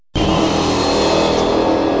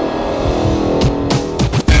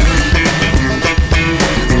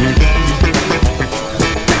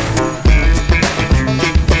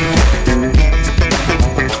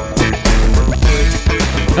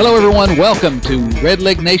everyone. Welcome to Red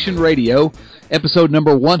Leg Nation Radio, episode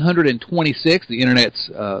number 126, the internet's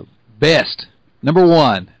best, number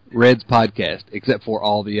one Reds podcast, except for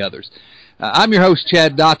all the others. I'm your host,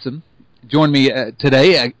 Chad Dotson. Join me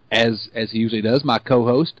today, as he usually does, my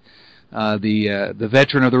co-host, the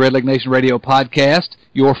veteran of the Red Leg Nation Radio podcast,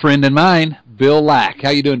 your friend and mine, Bill Lack.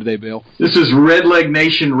 How you doing today, Bill? This is Red Leg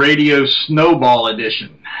Nation Radio Snowball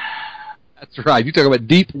Edition. That's right. You talk about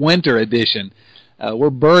Deep Winter Edition.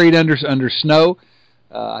 We're buried under snow.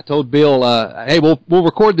 I told Bill, hey, we'll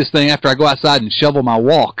record this thing after I go outside and shovel my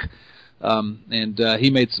walk. And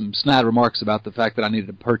he made some snide remarks about the fact that I needed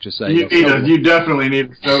to purchase a. You definitely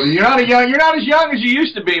need. So you're not as young as you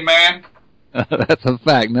used to be, man. That's a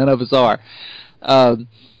fact. None of us are.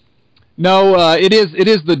 No, it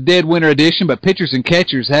is the dead winter edition, but pitchers and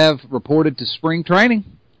catchers have reported to spring training,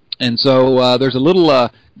 and so there's a little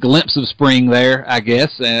glimpse of spring there, I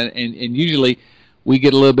guess, and usually we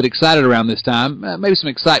get a little bit excited around this time. Maybe some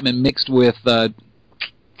excitement mixed with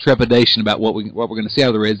trepidation about what we're going to see out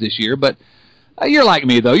of the Reds this year. But you're like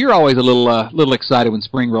me, though. You're always a little excited when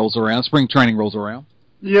spring training rolls around.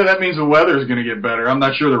 Yeah, that means the weather is going to get better. I'm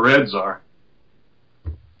not sure the Reds are.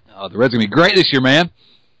 Oh, the Reds are going to be great this year, man.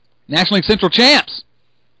 National League Central champs.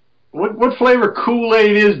 What flavor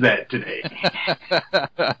Kool-Aid is that today?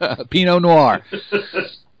 Pinot Noir.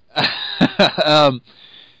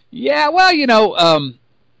 Yeah, well,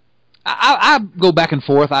 I go back and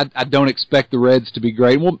forth. I don't expect the Reds to be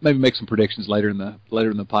great. We'll maybe make some predictions later in the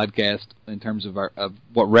podcast in terms of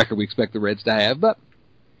what record we expect the Reds to have. But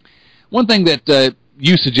one thing that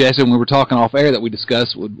you suggested when we were talking off air that we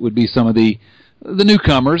discussed would be some of the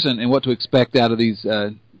newcomers and what to expect out of these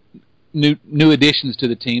new additions to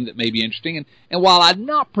the team that may be interesting. And while I'm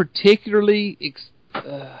not particularly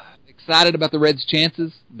excited about the Reds'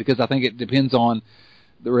 chances, because I think it depends on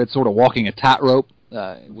the Reds sort of walking a tightrope,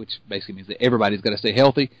 which basically means that everybody's got to stay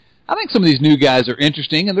healthy. I think some of these new guys are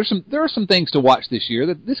interesting, and there are some things to watch this year.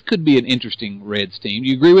 That this could be an interesting Reds team. Do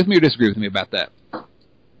you agree with me or disagree with me about that?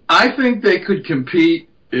 I think they could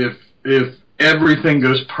compete if everything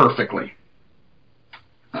goes perfectly.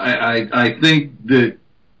 I think that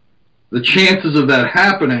the chances of that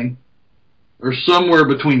happening are somewhere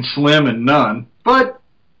between slim and none. But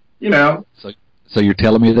So you're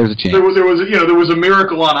telling me there's a chance? There was a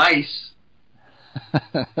miracle on ice.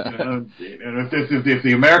 If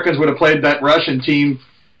the Americans would have played that Russian team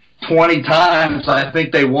 20 times, I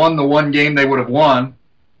think they won the one game they would have won.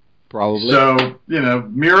 Probably. So,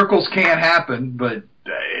 miracles can't happen, but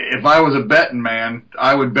if I was a betting man,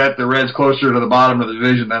 I would bet the Reds closer to the bottom of the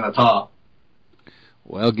division than the top.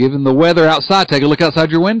 Well, given the weather outside, take a look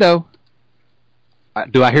outside your window.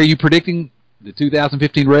 Do I hear you predicting the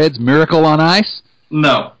 2015 Reds miracle on ice?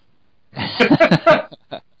 No.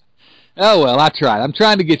 Oh well, I tried. I'm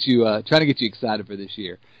trying to get you excited for this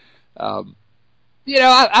year.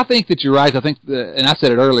 I think that you're right. I think and I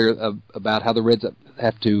said it earlier about how the Reds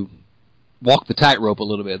have to walk the tightrope a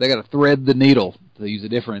little bit. They got to thread the needle, to use a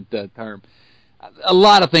different term. A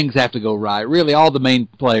lot of things have to go right. Really, all the main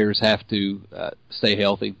players have to stay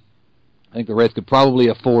healthy. I think the Reds could probably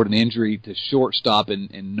afford an injury to shortstop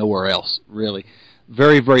and nowhere else, really.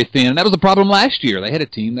 Very, very thin. And that was the problem last year. They had a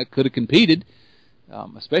team that could have competed,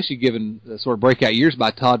 especially given the sort of breakout years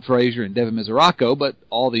by Todd Frazier and Devin Mesoraco, but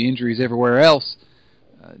all the injuries everywhere else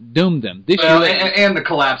doomed them. This year, and the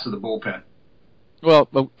collapse of the bullpen.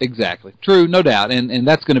 Well, exactly. True, no doubt. And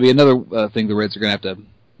that's going to be another thing the Reds are going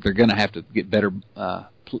to have to get better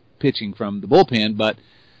pitching from the bullpen, but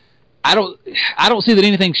I don't see that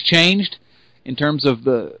anything's changed in terms of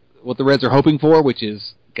what the Reds are hoping for, which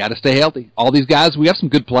is got to stay healthy. All these guys, we have some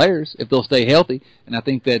good players if they'll stay healthy, and I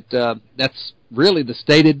think that that's really the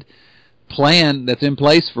stated plan that's in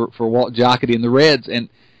place for Walt Jocketty and the Reds. And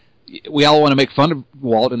we all want to make fun of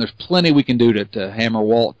Walt, and there's plenty we can do to hammer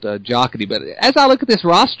Walt Jocketty. But as I look at this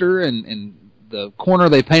roster and the corner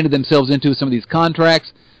they painted themselves into with some of these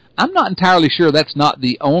contracts, I'm not entirely sure that's not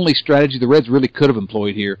the only strategy the Reds really could have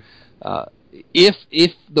employed here.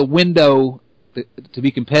 If the window to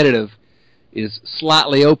be competitive is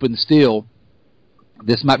slightly open still,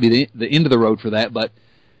 this might be the end of the road for that, but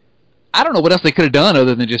I don't know what else they could have done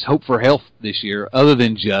other than just hope for health this year, other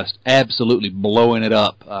than just absolutely blowing it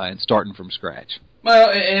up and starting from scratch.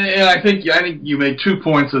 Well, and I think you made 2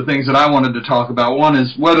 points of things that I wanted to talk about. One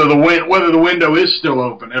is whether the window is still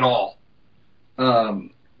open at all.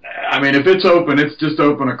 If it's open, it's just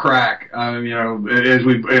open a crack.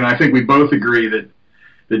 And I think we both agree that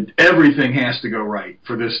everything has to go right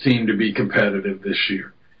for this team to be competitive this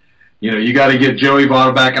year. You got to get Joey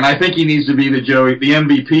Votto back, and I think he needs to be the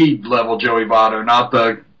MVP level Joey Votto, not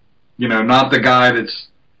the guy that's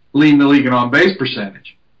leading the league in on-base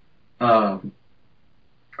percentage. I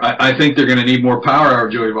think they're going to need more power out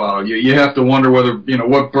of Joey Votto. You have to wonder whether,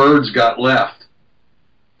 what birds got left.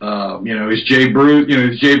 Is Jay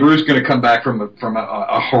Bruce going to come back from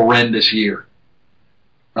a horrendous year?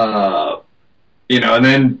 And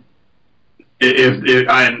then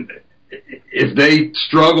if they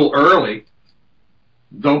struggle early,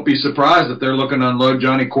 don't be surprised if they're looking to unload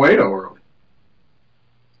Johnny Cueto early.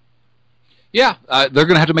 Yeah, they're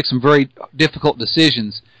going to have to make some very difficult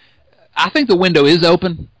decisions. I think the window is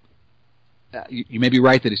open. You may be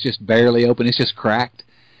right that it's just barely open. It's just cracked.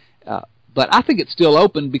 But I think it's still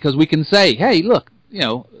open because we can say, hey, look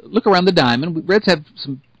around the diamond. Reds have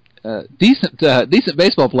some decent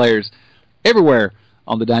baseball players everywhere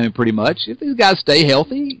on the diamond pretty much. If these guys stay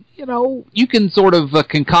healthy, you can sort of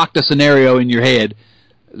concoct a scenario in your head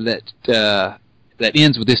that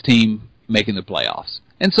ends with this team making the playoffs.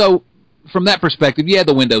 And so from that perspective, yeah,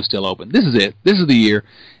 the window's still open. This is it. This is the year.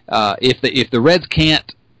 If the Reds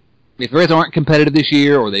aren't competitive this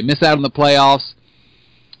year or they miss out on the playoffs,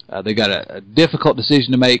 they got a difficult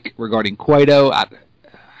decision to make regarding Cueto.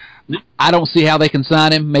 I don't see how they can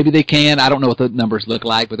sign him. Maybe they can. I don't know what the numbers look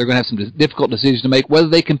like, but they're going to have some difficult decisions to make whether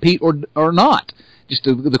they compete or not. Just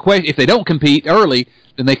the question: if they don't compete early,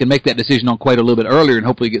 then they can make that decision on Cueto a little bit earlier and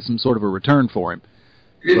hopefully get some sort of a return for him.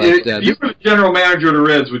 If you were the general manager of the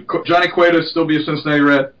Reds, would Johnny Cueto still be a Cincinnati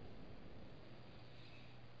Red?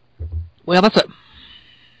 Well,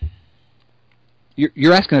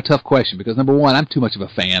 you're asking a tough question because, number one, I'm too much of a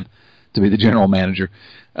fan to be the general manager.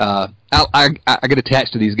 I get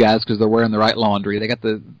attached to these guys because they're wearing the right laundry. They got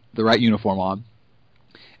the right uniform on.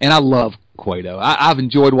 And I love Cueto. I've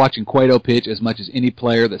enjoyed watching Cueto pitch as much as any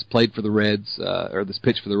player that's played for the Reds or that's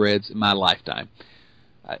pitched for the Reds in my lifetime.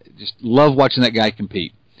 I just love watching that guy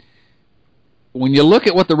compete. When you look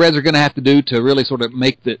at what the Reds are going to have to do to really sort of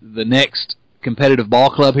make the next competitive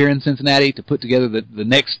ball club here in Cincinnati, to put together the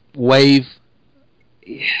next wave,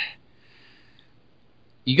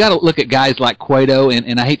 you got to look at guys like Cueto,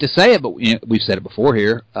 and I hate to say it, but we've said it before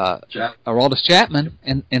here, Aroldis Chapman,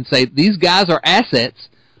 and say these guys are assets.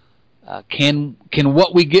 Can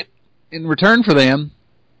what we get in return for them,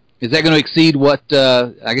 is that going to exceed what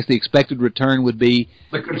I guess the expected return would be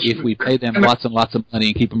if we pay them lots and lots of money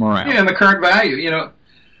and keep them around? Yeah, and the current value,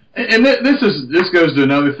 And this goes to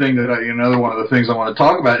another thing another one of the things I want to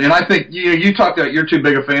talk about. And I think you talked about you're too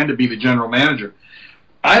big a fan to be the general manager.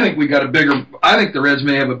 I think the Reds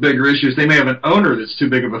may have a bigger issue. They may have an owner that's too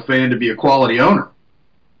big of a fan to be a quality owner.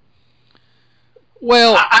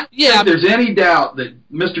 Well, if there's any doubt that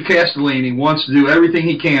Mr. Castellini wants to do everything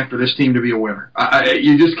he can for this team to be a winner,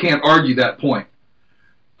 you just can't argue that point.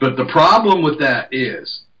 But the problem with that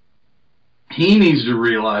is he needs to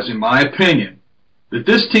realize, in my opinion, that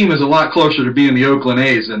this team is a lot closer to being the Oakland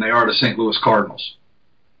A's than they are to St. Louis Cardinals.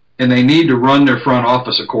 And they need to run their front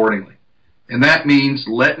office accordingly. And that means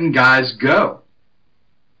letting guys go.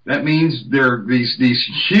 That means there are these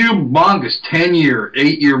humongous 10-year,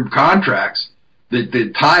 8-year contracts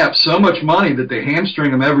that tie up so much money that they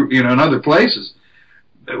hamstring them in other places.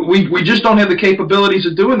 We just don't have the capabilities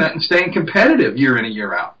of doing that and staying competitive year in and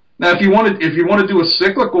year out. Now, if you want to do a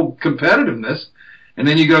cyclical competitiveness, and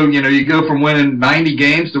then you go from winning 90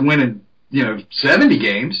 games to winning 70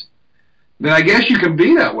 games, then I guess you can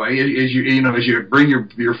be that way as you bring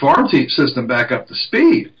your farm team system back up to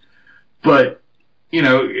speed. But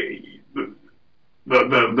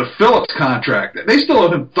the Phillips contract, they still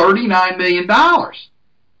owe him $39 million.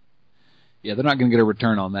 Yeah, they're not going to get a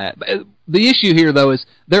return on that. But the issue here, though, is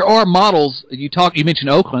there are models. You mentioned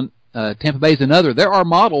Oakland, Tampa Bay is another. There are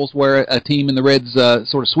models where a team in the Reds'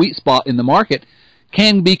 sort of sweet spot in the market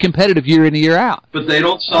can be competitive year in and year out. But they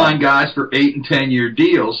don't sign guys for 8 and 10-year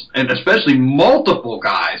deals, and especially multiple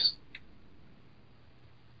guys.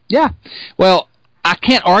 Yeah. Well, I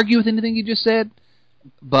can't argue with anything you just said,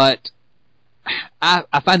 but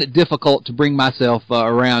I find it difficult to bring myself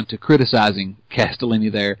around to criticizing Castellini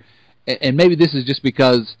there. And maybe this is just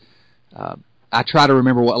because I try to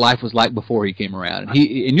remember what life was like before he came around.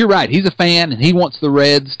 And you're right, he's a fan, and he wants the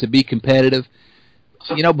Reds to be competitive.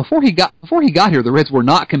 Before he got here, the Reds were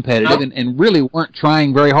not competitive and really weren't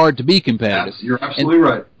trying very hard to be competitive. Yes, you're absolutely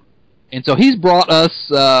right. And so he's brought us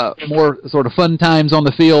more sort of fun times on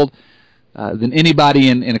the field than anybody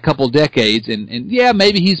in a couple of decades. And yeah,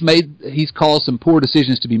 maybe he's caused some poor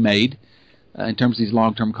decisions to be made in terms of these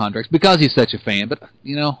long-term contracts because he's such a fan. But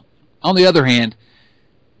on the other hand,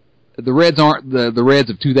 the Reds aren't the Reds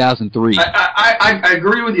of 2003. I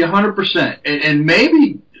agree with you 100%. And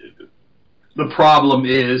maybe the problem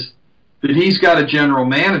is that he's got a general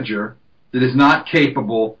manager that is not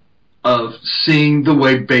capable of seeing the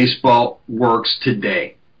way baseball works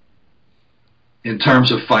today, in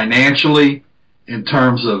terms of financially, in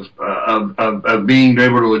terms of being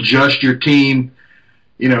able to adjust your team,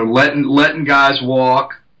 letting guys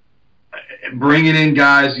walk, bringing in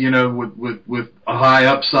guys, with a high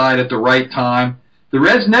upside at the right time. The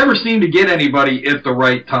Reds never seem to get anybody at the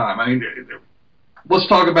right time. I mean, let's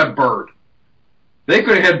talk about Bird. They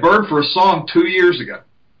could have had Bird for a song 2 years ago.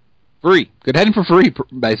 Free. Could have had him for free,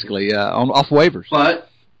 basically, off waivers. But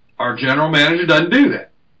our general manager doesn't do that.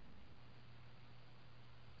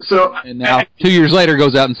 So, and now 2 years later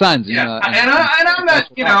goes out and signs him. Yeah, and I'm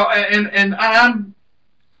not, and I'm,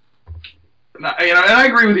 and I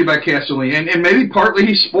agree with you about Castellini, and maybe partly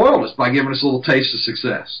he spoiled us by giving us a little taste of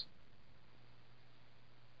success.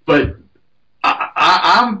 But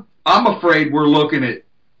I'm afraid we're looking at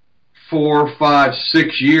 4, 5,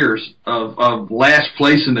 6 years of last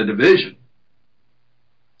place in the division.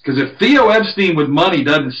 Because if Theo Epstein with money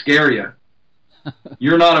doesn't scare you,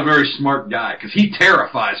 you're not a very smart guy, because he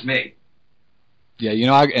terrifies me. Yeah,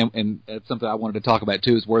 and that's something I wanted to talk about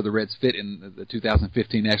too, is where the Reds fit in the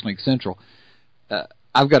 2015 National League Central.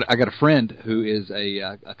 I got a friend who is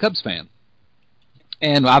a Cubs fan,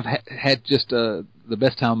 and I've had just the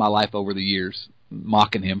best time of my life over the years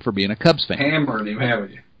mocking him for being a Cubs fan. Hammered him,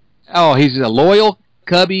 haven't you? Oh, he's a loyal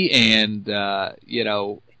Cubby, and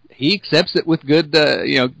he accepts it with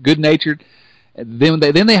good-natured.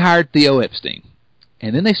 Then they hired Theo Epstein.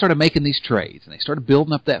 And then they started making these trades, and they started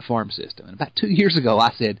building up that farm system. And about 2 years ago, I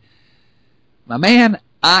said, my man,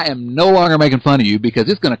 I am no longer making fun of you, because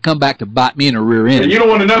it's going to come back to bite me in the rear end. And you don't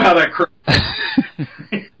want to know how that...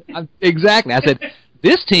 Exactly. I said,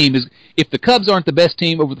 this team is... If the Cubs aren't the best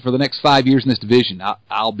team for the next 5 years in this division,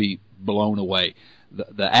 I'll be blown away.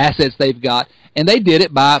 The assets they've got. And they did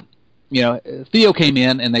it by... Theo came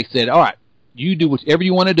in, and they said, all right, you do whatever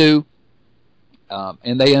you want to do.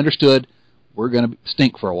 And they understood... We're going to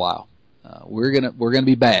stink for a while. We're going to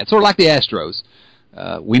be bad. Sort of like the Astros.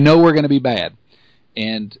 We know we're going to be bad,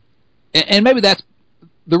 and maybe that's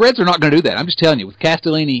the Reds are not going to do that. I'm just telling you, with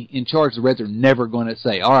Castellini in charge, the Reds are never going to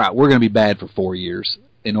say, "All right, we're going to be bad for 4 years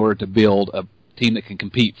in order to build a team that can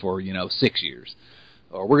compete for 6 years,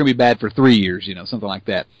 or we're going to be bad for 3 years, something like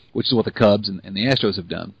that." Which is what the Cubs and the Astros have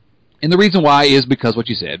done. And the reason why is because what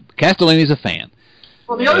you said. Castellini's a fan.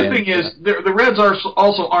 Well, the other thing is the Reds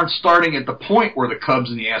also aren't starting at the point where the Cubs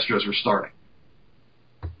and the Astros are starting.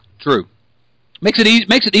 True. Makes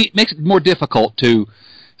it more difficult to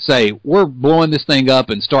say we're blowing this thing up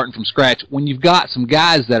and starting from scratch when you've got some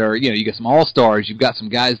guys that are you got some all-stars, you've got some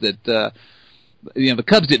guys that the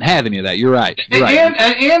Cubs didn't have any of that. You're right.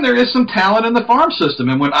 And there is some talent in the farm system.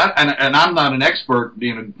 And when I'm not an expert,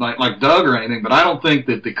 like Doug or anything, but I don't think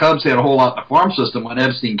that the Cubs had a whole lot in the farm system when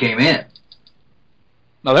Epstein came in.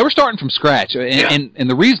 No, they were starting from scratch, and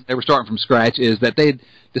the reason they were starting from scratch is that they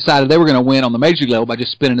decided they were going to win on the major league level by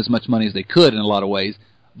just spending as much money as they could in a lot of ways,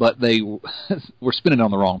 but they were spending it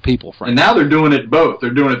on the wrong people, frankly. And now they're doing it both.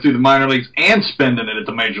 They're doing it through the minor leagues and spending it at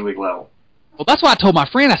the major league level. Well, that's why I told my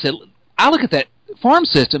friend, I said, I look at that farm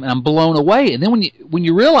system and I'm blown away. And then when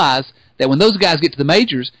you realize that when those guys get to the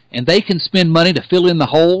majors and they can spend money to fill in the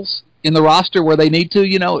holes in the roster where they need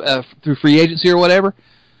to, through free agency or whatever,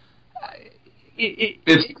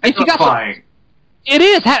 it's terrifying. It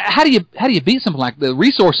is. How do you beat something like the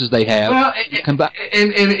resources they have? Well,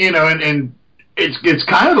 and it's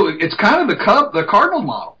kind of the Cardinal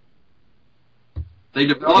model. They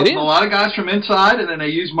develop a lot of guys from inside, and then they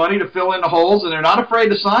use money to fill in the holes, and they're not afraid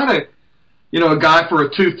to sign a guy for a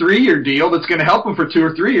 2-3 year deal that's going to help them for 2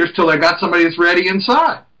 or 3 years till they got somebody that's ready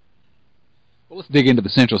inside. Well, let's dig into the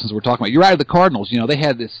Central since we're talking about. You're right. The Cardinals, they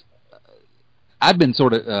had this. I've been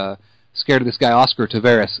sort of scared of this guy Oscar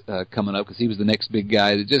Taveras coming up because he was the next big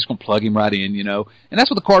guy. They're just going to plug him right in, and that's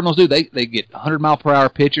what the Cardinals do. They get 100-mile-per-hour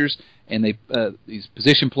pitchers, and they these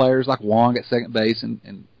position players like Wong at second base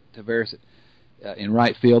and Taveras in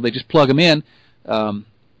right field. They just plug them in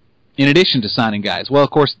addition to signing guys. Well, of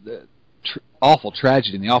course, the awful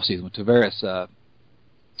tragedy in the offseason with Taveras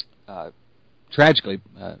tragically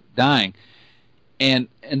dying, and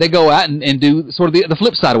they go out and do sort of the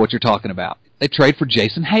flip side of what you're talking about. They trade for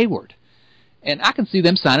Jason Hayward. And I can see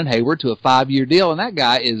them signing Hayward to a 5-year deal, and that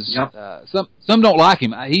guy is some don't like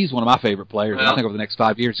him. He's one of my favorite players. I think over the next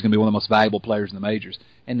 5 years he's going to be one of the most valuable players in the majors.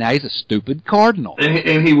 And now he's a stupid Cardinal.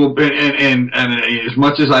 And he will. And as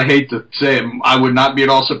much as I hate to say it, I would not be at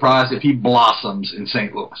all surprised if he blossoms in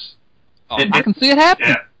St. Louis. I can see it happening.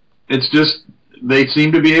 Yeah, it's just they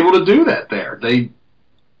seem to be able to do that there. They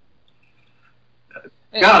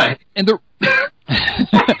got it. And the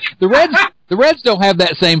Reds don't have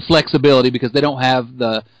that same flexibility because they don't have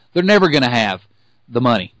the they're never going to have the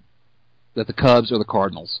money that the Cubs or the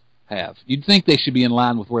Cardinals have. You'd think they should be in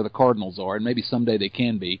line with where the Cardinals are, and maybe someday they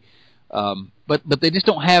can be. But they just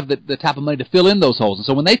don't have the type of money to fill in those holes. And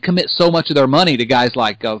so when they commit so much of their money to guys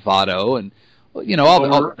like Votto and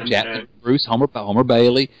all Chapman, Bruce, Homer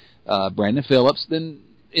Bailey, Brandon Phillips, then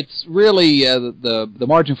it's really the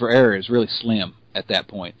margin for error is really slim at that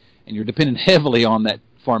point, and you're dependent heavily on that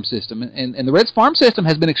farm system. And the Reds farm system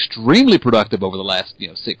has been extremely productive over the last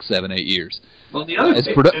 6, 7, 8 years. Well, the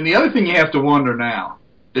other thing you have to wonder now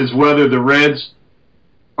is whether the Reds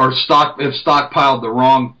have stockpiled the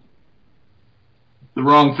wrong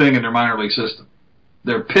thing in their minor league system.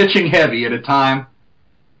 They're pitching heavy at a time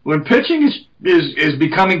when pitching is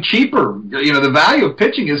becoming cheaper. The value of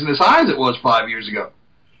pitching isn't as high as it was 5 years ago,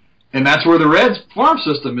 and that's where the Reds farm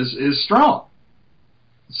system is strong.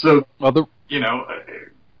 So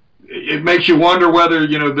it makes you wonder whether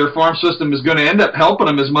their farm system is going to end up helping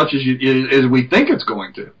them as much as we think it's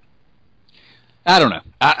going to. I don't know.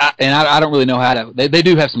 I don't really know how to. They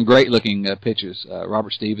do have some great-looking pitchers.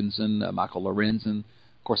 Robert Stevenson, Michael Lorenzen.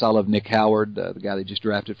 Of course, I love Nick Howard, the guy they just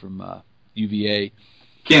drafted from UVA.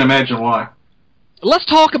 Can't imagine why. Let's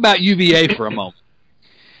talk about UVA for a moment.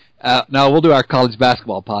 No, we'll do our college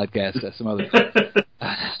basketball podcast some other time.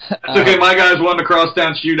 It's okay. My guys won the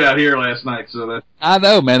crosstown shootout here last night, so that. I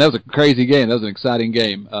know, man. That was a crazy game. That was an exciting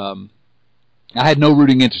game. I had no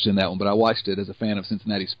rooting interest in that one, but I watched it as a fan of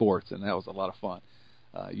Cincinnati sports, and that was a lot of fun.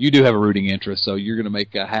 You do have a rooting interest, so you're going to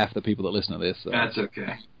make half the people that listen to this. That's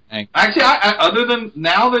okay. Actually, I other than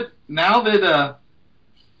now that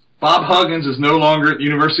Bob Huggins is no longer at the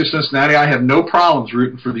University of Cincinnati, I have no problems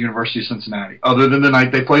rooting for the University of Cincinnati, other than the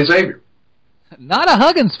night they play Xavier. Not a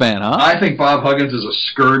Huggins fan, huh? I think Bob Huggins is a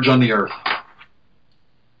scourge on the earth.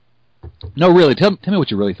 No, really. Tell me what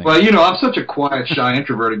you really think. Well, I'm such a quiet, shy,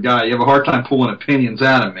 introverted guy. You have a hard time pulling opinions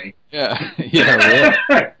out of me. Yeah,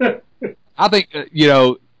 really. I think,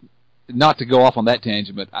 not to go off on that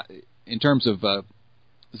tangent, but in terms of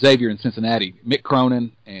Xavier and Cincinnati, Mick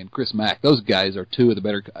Cronin and Chris Mack, those guys are two of the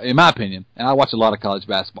better, in my opinion, and I watch a lot of college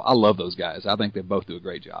basketball. I love those guys. I think they both do a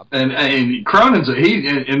great job. And Cronin's,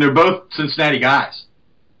 and they're both Cincinnati guys.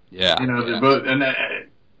 Yeah. They're both, and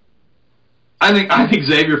I think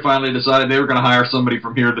Xavier finally decided they were going to hire somebody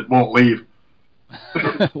from here that won't leave.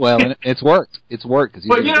 Well, and it's worked. It's worked.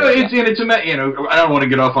 But I don't want to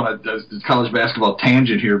get off on a college basketball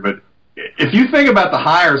tangent here, but if you think about the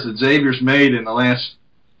hires that Xavier's made in the last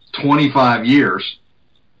 25 years,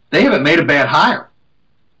 they haven't made a bad hire.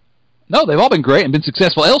 No, they've all been great and been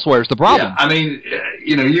successful elsewhere is the problem. Yeah, I mean,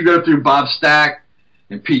 you go through Bob Stack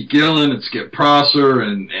and Pete Gillen and Skip Prosser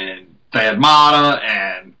and Thad Matta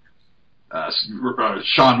and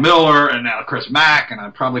Sean Miller and now Chris Mack, and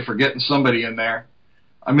I'm probably forgetting somebody in there.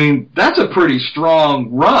 I mean, that's a pretty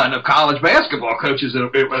strong run of college basketball coaches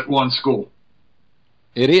at one school.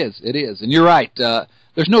 It is, and you're right.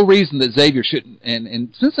 There's no reason that Xavier shouldn't,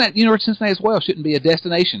 and Cincinnati, University of Cincinnati as well, shouldn't be a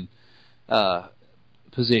destination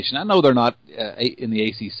position. I know they're not in the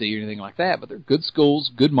ACC or anything like that, but they're good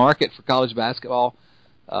schools, good market for college basketball.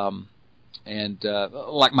 And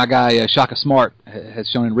like my guy Shaka Smart has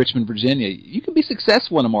shown in Richmond, Virginia, you can be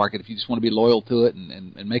successful in a market if you just want to be loyal to it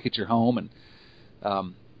and make it your home. And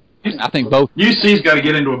I think both. UC's got to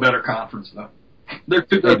get into a better conference, though. They're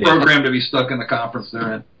programmed to be stuck in the conference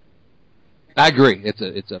they're in. I agree.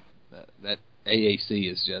 That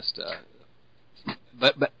AAC is just.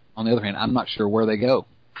 But on the other hand, I'm not sure where they go.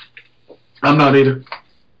 I'm not either.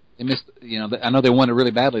 They missed. I know they wanted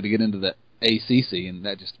really badly to get into the ACC, and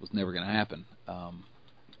that just was never going to happen.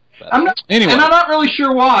 Anyway, and I'm not really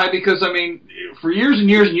sure why, because I mean, for years and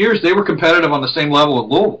years and years, they were competitive on the same level at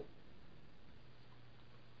Louisville.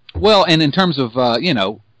 Well, and in terms of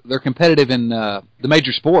they're competitive in the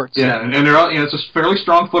major sports. Yeah, and they're it's a fairly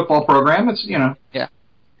strong football program. It's yeah,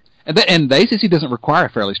 and the ACC doesn't require a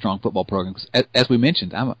fairly strong football program. As we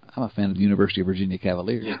mentioned, I'm a fan of the University of Virginia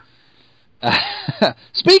Cavaliers. Yeah.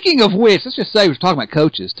 Speaking of which, let's just say we're talking about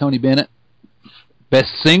coaches. Tony Bennett, best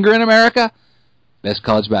singer in America, best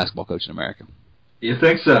college basketball coach in America. You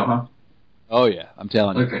think so, huh? Oh yeah, I'm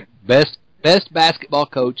telling you. Okay. Best basketball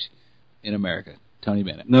coach in America, Tony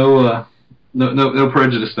Bennett. No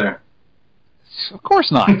prejudice there. Of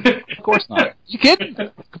course not. Of course not. You kidding?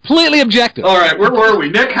 Completely objective. All right, where were we?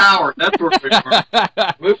 Nick Howard. That's where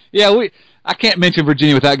we were. Yeah, I can't mention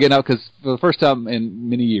Virginia without getting out because for the first time in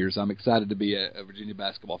many years, I'm excited to be a Virginia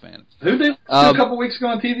basketball fan. Who did a couple weeks ago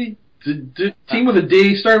on TV? Team with a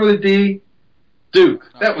D, started with a D. Duke.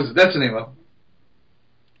 That's the name of it.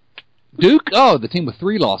 Duke? Oh, the team with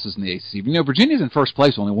 3 losses in the ACC. Virginia's in first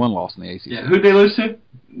place, only 1 loss in the ACC. Yeah, who'd they lose to?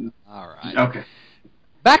 All right. Okay.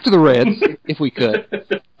 back to the Reds, if we could.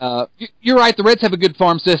 You're right. The Reds have a good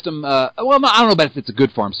farm system. Well, I don't know about if it's a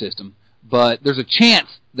good farm system, but there's a chance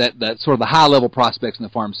that sort of the high-level prospects in the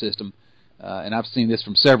farm system, and I've seen this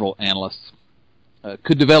from several analysts,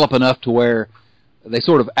 could develop enough to where they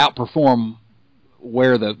sort of outperform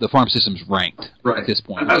where the farm system's ranked at this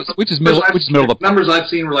point, which is middle of the pack. Numbers I've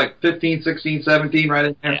seen were like 15, 16, 17, right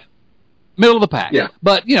in there. Yeah. Middle of the pack. Yeah.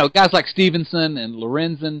 But, guys like Stevenson and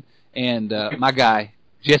Lorenzen and my guy,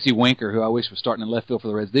 Jesse Winker, who I wish was starting in left field for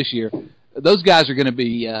the Reds this year, those guys are going to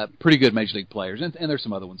be pretty good Major League players, and there's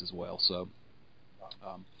some other ones as well. So,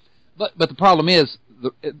 but the problem is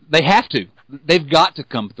they have to. They've got to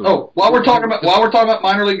come through. Oh, while we're talking about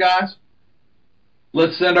minor league guys,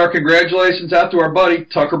 let's send our congratulations out to our buddy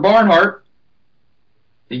Tucker Barnhart.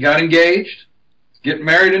 He got engaged, getting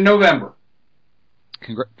married in November.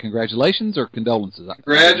 Congratulations or condolences?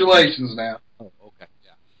 Congratulations now. Oh, okay,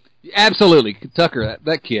 yeah, absolutely, Tucker,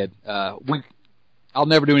 that kid. I'll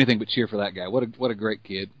never do anything but cheer for that guy. What a great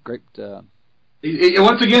kid. Great.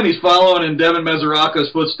 Once again, he's following in Devin Mesoraco's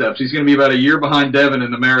footsteps. He's going to be about a year behind Devin in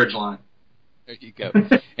the marriage line. There you go.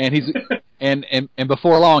 And he's and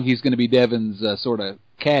before long, he's going to be Devin's sort of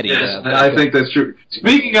caddy. Yes, I think that's true.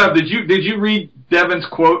 Speaking of, did you read Devin's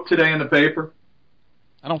quote today in the paper?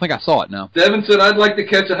 I don't think I saw it, no. Devin said, "I'd like to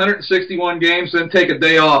catch 161 games, then take a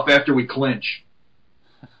day off after we clinch."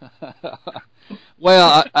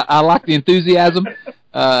 Well, I like the enthusiasm.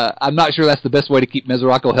 I'm not sure that's the best way to keep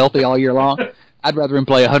Mesoraco healthy all year long. I'd rather him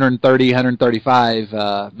play 130,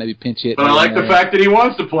 135, maybe pinch hit. But I like the fact that he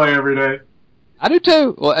wants to play every day. I do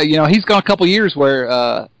too. Well, he's gone a couple years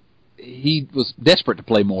where he was desperate to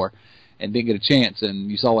play more and didn't get a chance,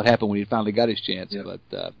 and you saw what happened when he finally got his chance. Yeah.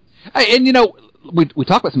 But we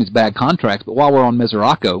talk about some of these bad contracts, but while we're on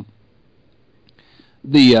Mesoraco,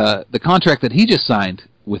 the contract that he just signed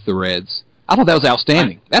with the Reds, I thought that was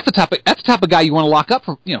outstanding. That's the type of guy you want to lock up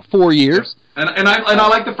for 4 years. And I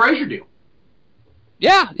like the Frazier deal.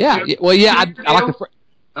 Yeah. Well, yeah, I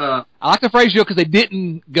like the Frazier deal because they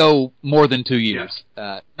didn't go more than 2 years.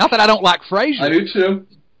 Yes. Not that I don't like Frazier. I do too.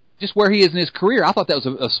 Just where he is in his career, I thought that was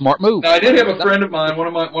a smart move. Now, I did have a friend of mine, one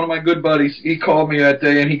of my good buddies. He called me that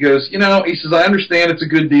day and he goes, he says, I understand it's a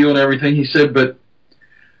good deal and everything. He said, but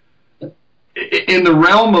in the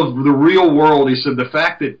realm of the real world, he said, the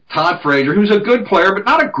fact that Todd Frazier, who's a good player but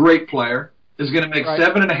not a great player, is going to make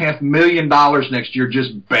 $7.5 million next year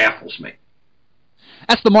just baffles me.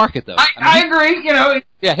 That's the market, though. I agree.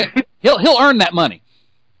 Yeah, he'll earn that money.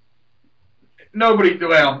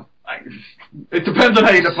 It depends on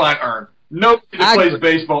how you define earn. Nobody that plays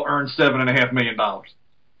baseball earns $7.5 million.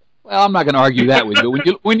 Well, I'm not going to argue that with you.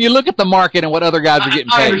 But when you look at the market and what other guys are getting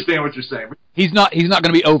paid, I understand what you're saying. He's not going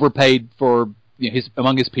to be overpaid for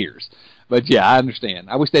among his peers. But yeah, I understand.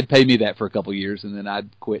 I wish they'd pay me that for a couple of years, and then I'd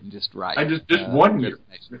quit and just write. Just 1 year,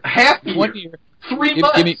 half a 1 year, 3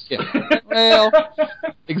 months. Well,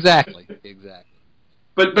 exactly.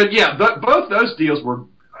 But yeah, both those deals were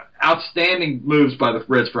outstanding moves by the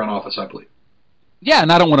Reds front office, I believe. Yeah,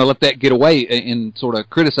 and I don't want to let that get away in sort of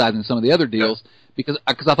criticizing some of the other deals because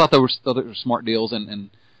I thought they were smart deals, and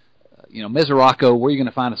Mesoraco, where are you going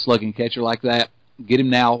to find a slugging catcher like that? Get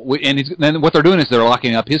him now, and then what they're doing is they're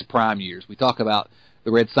locking up his prime years. We talk about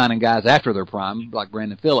the Reds signing guys after their prime, like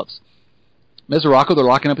Brandon Phillips. Mesoraco, they're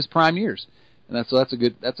locking up his prime years, and that's a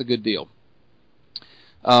good deal.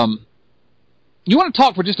 You want to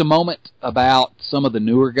talk for just a moment about some of the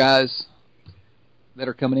newer guys that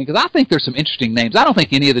are coming in? Because I think there's some interesting names. I don't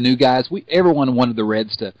think any of the new guys, everyone wanted the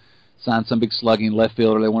Reds to sign some big slugging left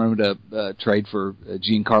fielder. They wanted them to trade for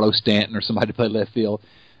Giancarlo Stanton or somebody to play left field.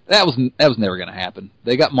 That was never going to happen.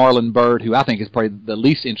 They got Marlon Byrd, who I think is probably the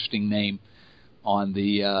least interesting name on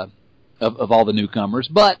the of all the newcomers.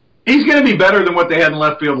 But he's going to be better than what they had in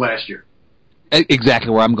left field last year. Exactly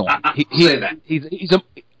where I'm going. Say that. He's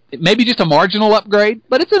maybe just a marginal upgrade,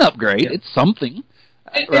 but it's an upgrade. Yeah. It's something.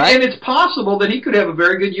 Right? And it's possible that he could have a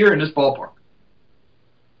very good year in this ballpark.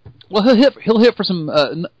 Well, he'll hit for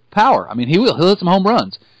some power. I mean, he'll hit some home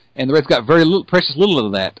runs, and the Reds got precious little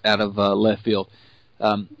of that out of left field.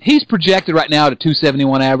 He's projected right now at a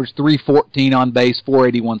 271 average, 314 on base,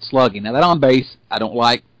 481 slugging. Now that on base I don't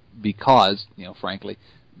like because frankly,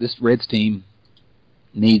 this Reds team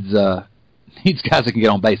needs guys that can get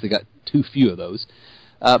on base. They got too few of those.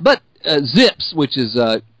 But Zips, which is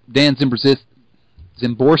Dan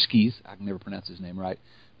Zimborski's, I can never pronounce his name right,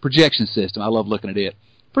 projection system. I love looking at it.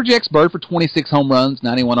 Projects Bird for 26 home runs,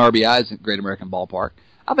 91 RBIs at Great American Ballpark.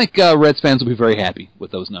 I think Reds fans will be very happy with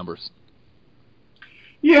those numbers.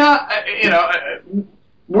 Yeah,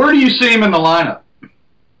 where do you see him in the lineup?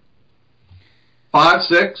 5,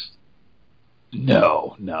 6?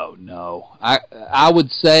 No. I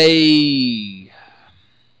would say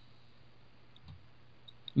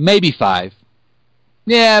maybe 5.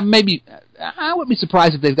 Yeah, maybe. I wouldn't be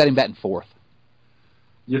surprised if they've got him batting 4th.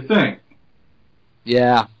 You think?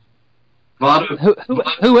 Yeah. Votto,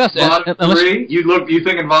 who else? Votto 3. You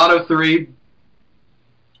thinking Votto 3?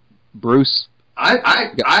 Bruce.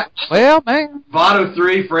 Well, man. Votto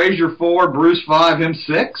 3, Frazier 4, Bruce 5, him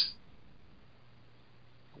 6.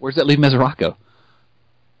 Where's that leave Mesoraco?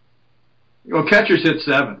 Well, catchers hit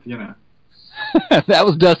 7th, you know. That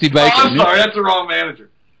was Dusty Baker. Oh, I'm sorry, that's the wrong manager.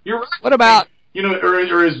 You're right. What about or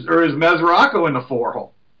is Mesoraco in the 4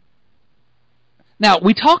 hole? Now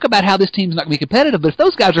we talk about how this team's not going to be competitive, but if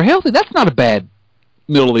those guys are healthy, that's not a bad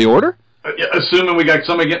middle of the order. Assuming we got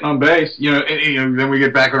somebody getting on base, then we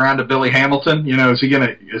get back around to Billy Hamilton. Is he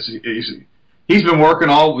gonna? He's been working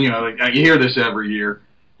all. You hear this every year.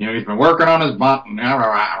 He's been working on his bunt.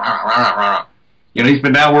 He's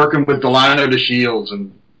been now working with Delino DeShields,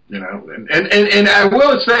 and I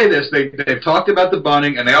will say this: they've talked about the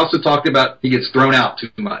bunting, and they also talked about he gets thrown out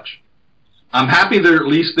too much. I'm happy they're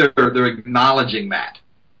acknowledging that.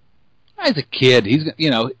 He's a kid. He's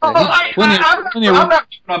I'm not picking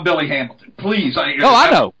on Billy Hamilton, please. I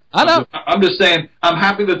know. I'm just saying I'm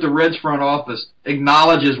happy that the Reds front office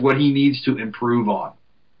acknowledges what he needs to improve on.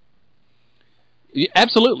 Yeah,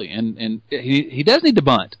 absolutely, and he does need to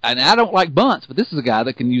bunt. And I don't like bunts, but this is a guy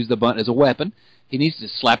that can use the bunt as a weapon. He needs to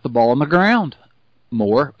slap the ball on the ground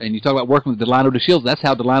more. And you talk about working with Delino DeShields. That's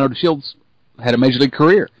how Delino DeShields had a major league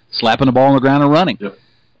career, slapping the ball on the ground and running. Yep.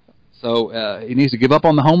 So he needs to give up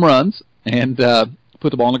on the home runs and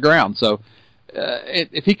put the ball on the ground. So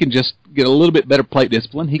if he can just get a little bit better plate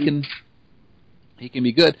discipline, he can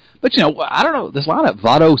be good. But I don't know this lineup.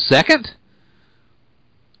 Votto second?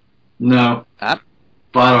 No,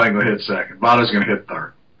 Votto ain't gonna hit second. Votto's gonna hit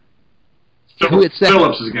third. Who hit second?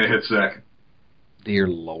 Phillips is gonna hit second. Dear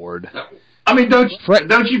Lord. I mean, do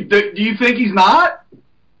you think he's not?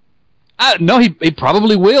 No, he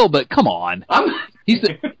probably will, but come on. He's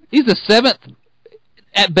the 7th,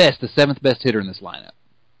 at best, the 7th best hitter in this lineup.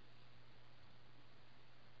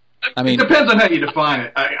 I mean, it depends on how you define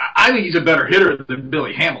it. I think he's a better hitter than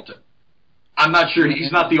Billy Hamilton. I'm not sure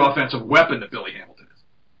he's not the offensive weapon that Billy Hamilton is.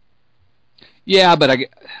 Yeah, but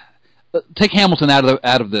take Hamilton out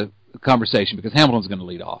of the conversation because Hamilton's going to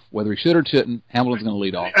lead off. Whether he should or shouldn't, Hamilton's going to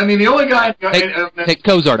lead off. I mean, the only guy take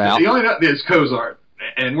Cozart out. The only guy is Cozart,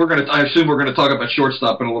 and I assume we're going to talk about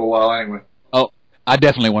shortstop in a little while anyway. Oh, I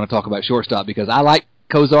definitely want to talk about shortstop because I like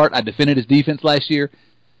Cozart. I defended his defense last year.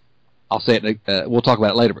 I'll say it. We'll talk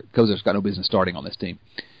about it later. But Cozart's got no business starting on this team.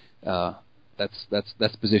 That's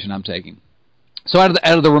the position I'm taking. So out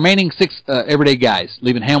of the remaining 6 everyday guys,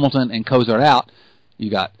 leaving Hamilton and Cozart out, you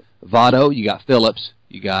got Votto, you got Phillips,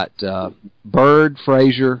 you got Bird,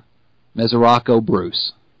 Frazier, Mesoraco,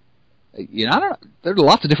 Bruce. I don't know. There's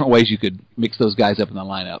lots of different ways you could mix those guys up in the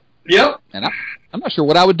lineup. Yep. And I'm not sure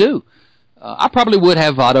what I would do. I probably would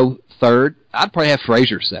have Votto third. I'd probably have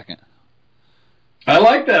Frazier second. I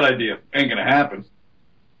like that idea. Ain't gonna happen.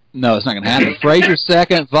 No, it's not gonna happen. Frazier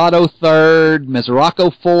second, Votto third,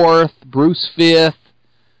 Mesoraco fourth, Bruce fifth,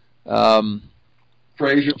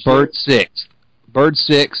 Frazier Bird sixth. Bird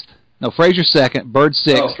sixth. No, Frazier second, Bird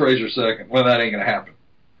sixth. Oh, Frazier second. Well, that ain't gonna happen.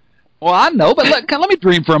 Well, I know, but let me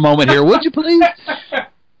dream for a moment here, would you please?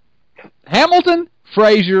 Hamilton,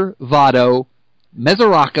 Frazier, Votto,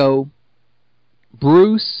 Mesoraco,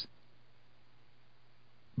 Bruce,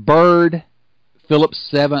 Bird, Phillips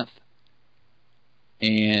seventh,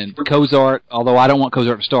 and Cozart, although I don't want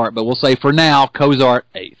Cozart to start, but we'll say for now, Cozart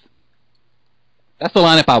eighth. That's the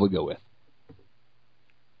lineup I would go with.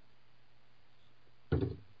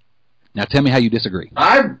 Now tell me how you disagree.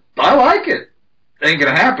 I like it. Ain't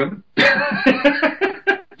gonna happen.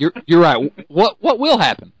 You're right. What will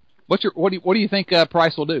happen? What do you think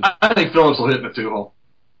Price will do? I think Phillips will hit in the 2-hole.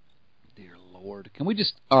 Dear Lord, can we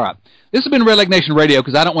just? All right. This has been Red Leg Nation Radio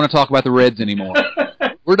because I don't want to talk about the Reds anymore.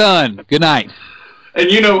 We're done. Good night.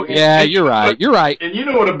 And yeah, you're right. You're right. And you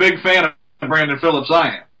know what a big fan of Brandon Phillips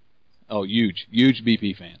I am. Oh, huge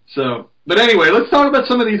BP fan. So, but anyway, let's talk about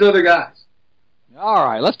some of these other guys. All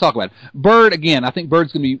right, let's talk about it. Bird again. I think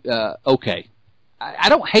Bird's going to be okay. I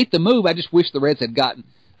don't hate the move. I just wish the Reds had gotten.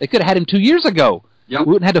 They could have had him 2 years ago. Yep. We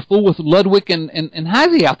wouldn't have had to fool with Ludwig and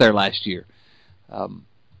Heisey out there last year.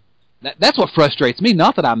 That's what frustrates me.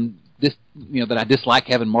 Not that that I dislike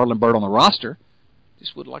having Marlon Byrd on the roster.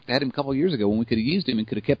 Just would like to have him a couple of years ago when we could have used him and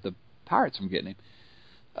could have kept the Pirates from getting him.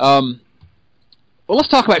 Well, let's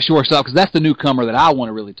talk about shortstop because that's the newcomer that I want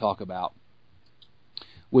to really talk about.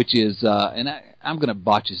 which is and I'm going to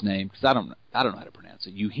botch his name because I don't know how to pronounce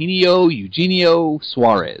it. Eugenio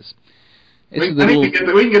Suarez. We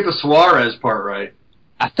can get the Suarez part right.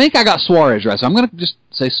 I think I got Suarez right, so I'm going to just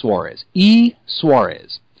say Suarez.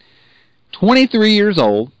 Suarez. 23 years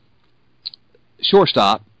old,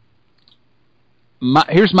 shortstop.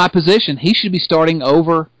 Here's my position. He should be starting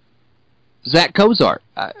over Zach Cozart.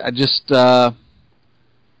 I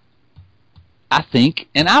think,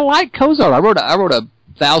 and I like Cozart. I wrote a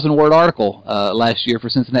 1,000-word article last year for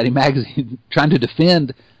Cincinnati Magazine trying to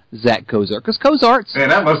defend Zach Cozart because Cozart's. Man,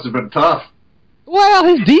 that must have been tough. Well,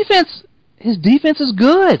 his defense is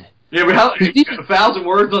good. Yeah, but 1,000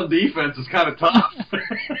 words on defense is kind of tough.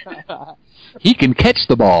 He can catch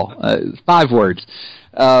the ball. 5 words.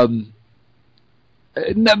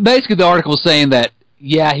 Basically, the article is saying that,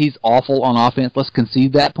 yeah, he's awful on offense. Let's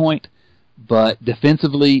concede that point. But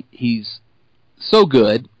defensively, he's so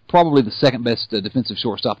good, probably the second best defensive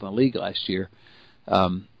shortstop in the league last year,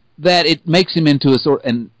 that it makes him into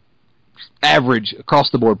an average,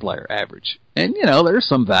 across-the-board player, average. And, there's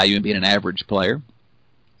some value in being an average player.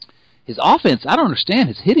 His offense, I don't understand.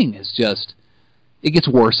 His hitting is just, it gets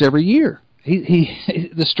worse every year.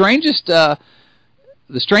 The strangest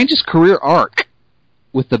career arc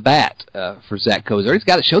with the bat for Zach Cozart.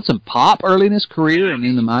 He's showed some pop early in his career and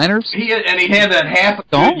in the minors. He had that half a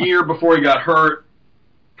good year before he got hurt.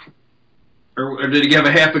 Or did he have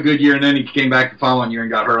a half a good year and then he came back the following year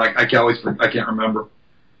and got hurt? I can't remember.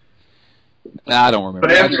 I don't remember.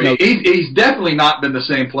 But he's definitely not been the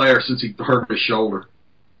same player since he hurt his shoulder.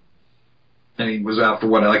 And he was out for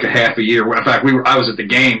like a half a year. In fact, I was at the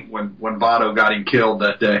game when Votto got him killed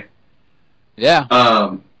that day. Yeah.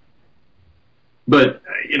 But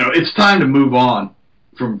it's time to move on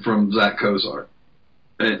from Zach Cozart.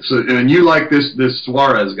 And you like this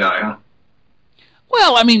Suarez guy, huh?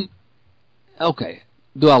 Well, I mean, okay.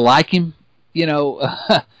 Do I like him?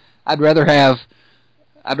 I'd rather have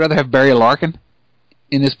Barry Larkin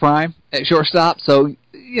in his prime at shortstop. So,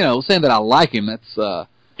 saying that I like him, that's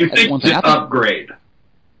you think it's an upgrade?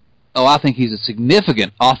 Oh, I think he's a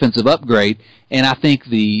significant offensive upgrade, and I think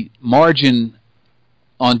the margin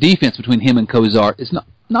on defense between him and Cozart is not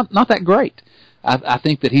that great. I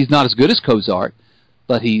think that he's not as good as Cozart,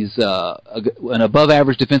 but he's an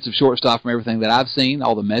above-average defensive shortstop from everything that I've seen,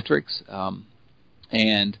 all the metrics,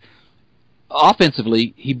 and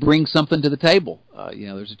offensively, he brings something to the table.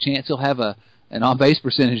 There's a chance he'll have an on-base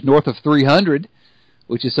percentage north of 300,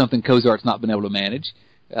 which is something Cozart's not been able to manage.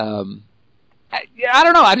 I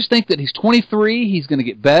don't know. I just think that he's 23. He's going to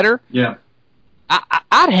get better. Yeah.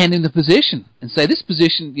 I'd hand him the position and say this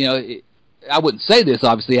position, I wouldn't say this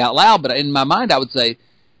obviously out loud, but in my mind I would say,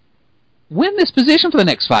 win this position for the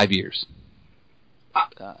next 5 years.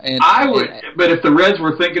 But if the Reds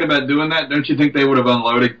were thinking about doing that, don't you think they would have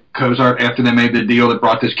unloaded Cozart after they made the deal that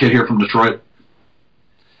brought this kid here from Detroit?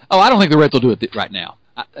 Oh, I don't think the Reds will do it right now.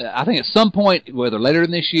 I think at some point, whether later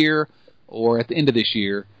in this year or at the end of this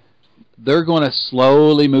year, they're going to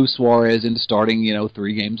slowly move Suarez into starting,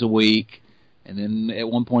 3 games a week, and then at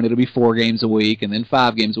one point it'll be 4 games a week, and then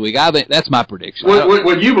 5 games a week. I think that's my prediction.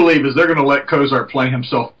 What you believe is they're going to let Cozart play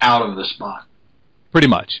himself out of the spot. Pretty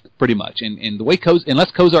much. And the way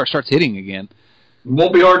unless Cozart starts hitting again, it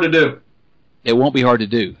won't be hard to do. It won't be hard to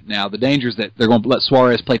do. Now the danger is that they're going to let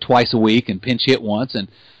Suarez play twice a week and pinch hit once, and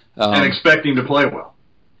expect him to play well.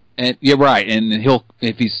 And you're right. And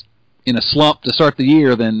if he's in a slump to start the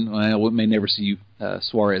year, then we may never see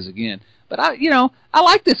Suarez again. But I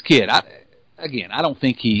like this kid. I don't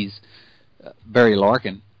think he's Barry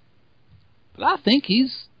Larkin, but I think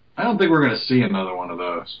he's. I don't think we're going to see another one of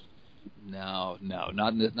those. No,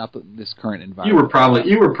 not this current environment.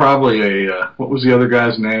 You were probably a what was the other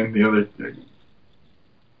guy's name?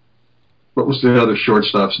 What was the other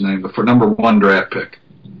shortstop's name? For number 1 draft pick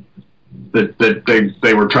that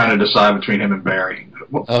they were trying to decide between him and Barry.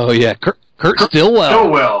 Oh yeah, Kurt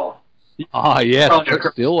Stillwell. Oh yeah,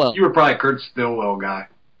 Kurt Stillwell. You were probably a Kurt Stillwell guy.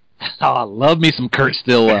 Oh, I love me some Kurt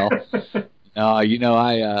Stillwell.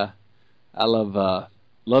 I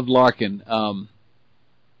loved Larkin.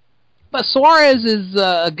 But Suarez is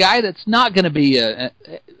a guy that's not going to be,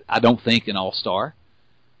 I don't think, an all-star.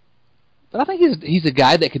 But I think he's a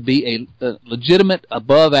guy that could be a legitimate,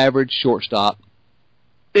 above-average shortstop.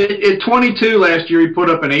 At 22 last year, he put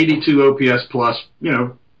up an 82 OPS plus,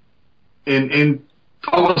 in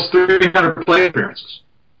almost 300 play appearances.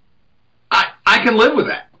 I can live with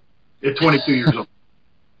that at 22 years old.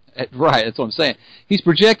 Right, that's what I'm saying. He's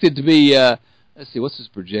projected to be, let's see, what's his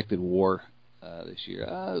projected WAR this year?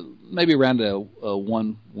 Maybe around a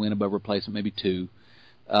 1 win above replacement, maybe 2.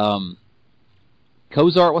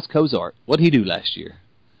 Cozart, what's Cozart? What did he do last year?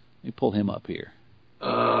 Let me pull him up here.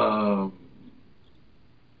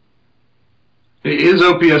 His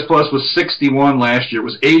OPS plus was 61 last year. It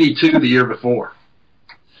was 82 the year before.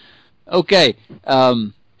 Okay.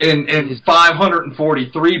 In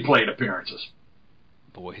 543 plate appearances.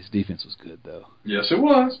 Boy, his defense was good, though. Yes, it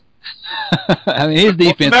was. I mean, his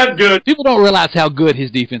defense. That's good. People don't realize how good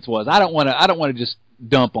his defense was. I don't want to just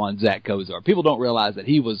dump on Zach Kozar. People don't realize that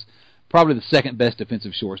he was probably the second best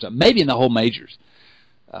defensive shortstop, maybe in the whole majors.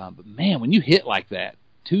 But man, when you hit like that,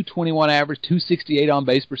 221 average, 268 on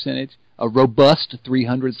base percentage, a robust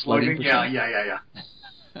 300 slugging percentage. Yeah.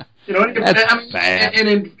 You know, That's fast. And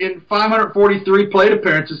in 543 plate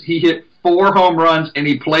appearances, he hit 4 home runs, and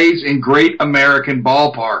he plays in Great American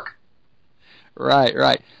Ballpark.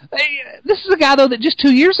 Right. Hey, this is a guy, though, that just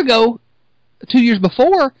 2 years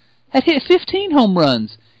before, had hit 15 home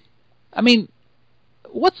runs. I mean,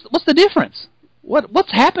 what's the difference?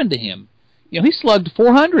 What's happened to him? You know, he slugged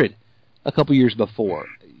 400 a couple years before.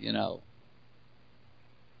 You know,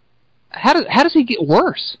 how does he get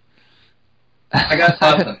worse? I got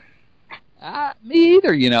nothing. Me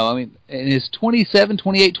either, you know. I mean, in his 27,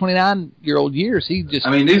 28, 29-year-old years, he just... I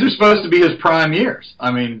mean, these are supposed to be his prime years.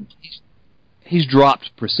 I mean... He's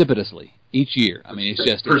dropped precipitously each year. I mean, it's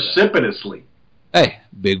just... Precipitously. Hey,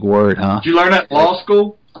 big word, huh? Did you learn that in law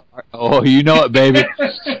school? Oh, you know it, baby.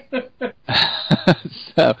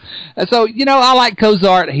 So, you know, I like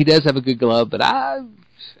Kozart. He does have a good glove, but I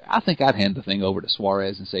think I'd hand the thing over to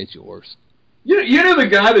Suarez and say it's yours. You know the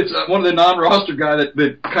guy that's one of the non-roster guy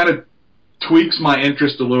that kind of tweaks my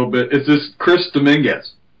interest a little bit is this Chris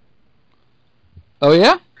Dominguez. Oh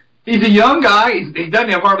yeah, he's a young guy. He doesn't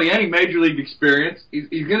have hardly any major league experience.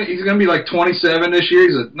 He's gonna be like 27 this year.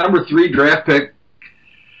 He's a number 3 draft pick,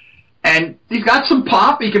 and he's got some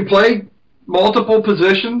pop. He can play multiple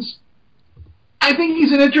positions. I think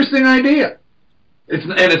he's an interesting idea.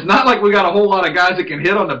 It's not like we got a whole lot of guys that can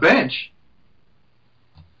hit on the bench.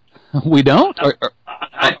 We don't?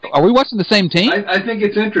 Are we watching the same team? I think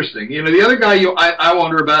it's interesting. You know, the other guy I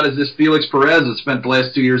wonder about is this Felix Perez that spent the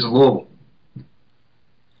last 2 years in Louisville.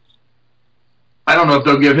 I don't know if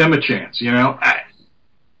they'll give him a chance, you know?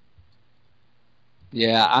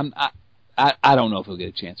 Yeah, I don't know if he'll get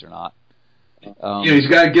a chance or not. You know, he's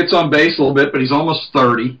got gets on base a little bit, but he's almost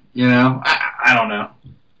 30, you know? I don't know.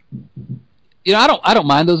 You know, I don't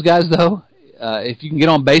mind those guys, though. If you can get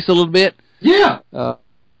on base a little bit. Yeah.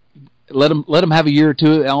 Let them have a year or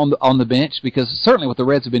two on the bench, because certainly what the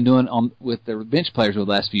Reds have been doing with their bench players over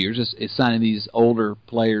the last few years is signing these older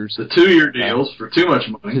players. The 2-year deals for too much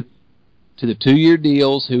money. To the 2-year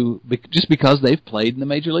deals, just because they've played in the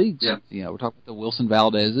major leagues. Yeah. You know, we're talking about the Wilson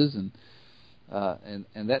Valdez's and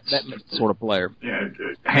that sort of player. Yeah,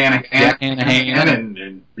 Hanahan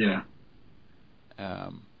and you know.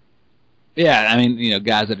 Yeah, I mean, you know,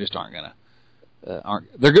 guys that just aren't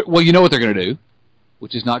they're good. Well, you know what they're gonna do,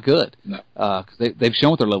 which is not good. No. Because they've shown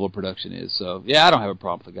what their level of production is. So yeah, I don't have a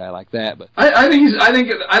problem with a guy like that. But I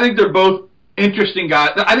think they're both interesting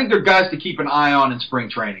guys. I think they're guys to keep an eye on in spring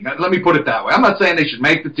training. Let me put it that way. I'm not saying they should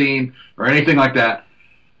make the team or anything like that,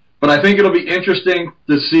 but I think it'll be interesting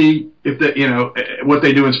to see if what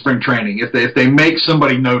they do in spring training. If they make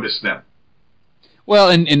somebody notice them. Well,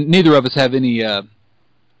 and neither of us have any.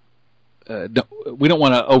 We don't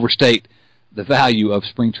want to overstate the value of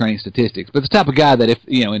spring training statistics, but the type of guy that if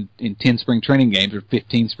in 10 spring training games or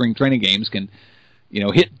 15 spring training games can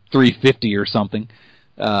hit 350 or something.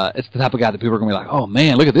 It's the type of guy that people are going to be like, oh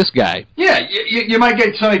man, look at this guy. Yeah, you might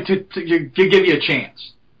get somebody to give you a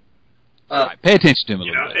chance. Right. Pay attention to him a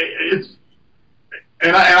little bit.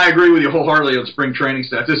 And I agree with you wholeheartedly on spring training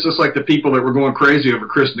stuff. It's just like the people that were going crazy over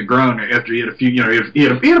Chris Negron after he had he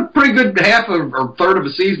had a pretty good half or third of a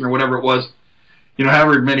season or whatever it was.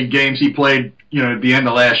 However many games he played, at the end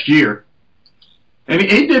of last year, and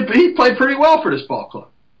he played pretty well for this ball club.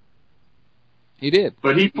 He did,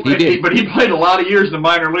 but he played a lot of years in the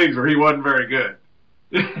minor leagues where he wasn't very good.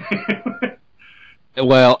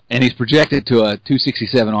 Well, and he's projected to a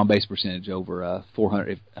 267 on base percentage over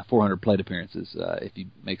 400 plate appearances if he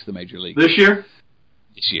makes the major league this year.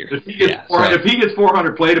 This year, if he gets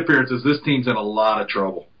 400 plate appearances, this team's in a lot of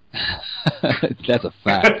trouble. That's a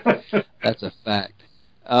fact. That's a fact.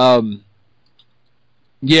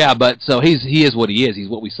 Yeah, but so he is what he is. He's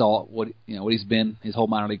what we saw. What he's been his whole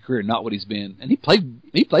minor league career, not what he's been. And he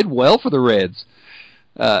played well for the Reds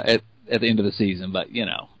at the end of the season. But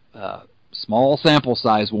small sample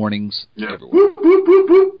size warnings. Yeah. Everywhere. Whoop, whoop, whoop,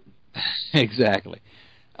 whoop. Exactly.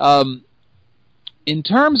 In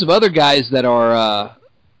terms of other guys that are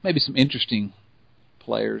maybe some interesting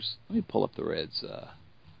players, let me pull up the Reds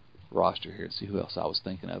roster here and see who else I was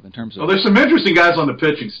thinking of in terms of. Well, there's some interesting guys on the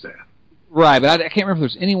pitching staff. Right, but I can't remember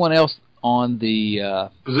if there's anyone else on the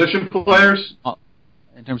position players.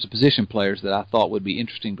 In terms of position players that I thought would be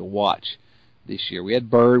interesting to watch this year. We had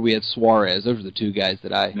Bird, we had Suarez. Those are the two guys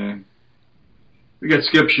that I. Yeah. We got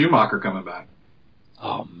Skip Schumacher coming back.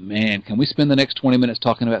 Oh man, can we spend the next 20 minutes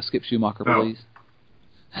talking about Skip Schumacher, please?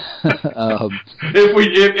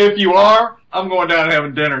 If you are, I'm going down and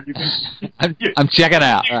having dinner. I'm checking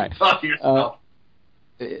out. All right. Talk to yourself.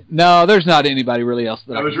 No, there's not anybody really else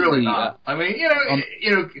that I was really see, not. I mean,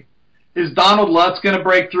 is Donald Lutz going to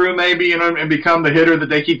break through maybe, and become the hitter that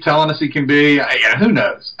they keep telling us he can be? Who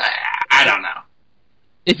knows? I don't know.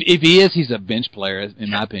 If he is, he's a bench player,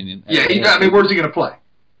 in my opinion. Yeah, where's he going to play?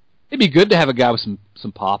 It'd be good to have a guy with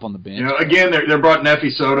some pop on the bench. Again, they brought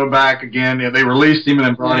Nefi Soto back again. They released him and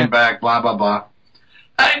then brought him back. Blah blah blah.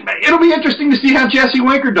 It'll be interesting to see how Jesse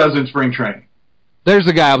Winker does in spring training. There's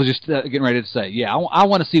the guy I was just getting ready to say. Yeah, I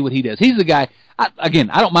want to see what he does. He's the guy. I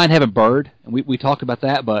don't mind having Bird, and we talked about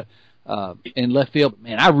that, but in left field,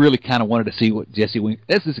 man, I really kind of wanted to see what Jesse Winker.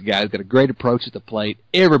 This is a guy who's got a great approach at the plate.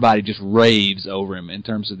 Everybody just raves over him in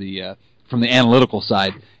terms of the from the analytical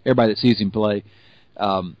side. Everybody that sees him play,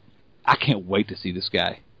 I can't wait to see this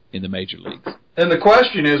guy in the major leagues. And the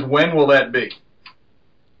question is, when will that be?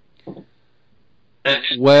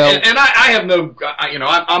 Well, and I have no,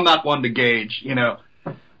 I'm not one to gauge.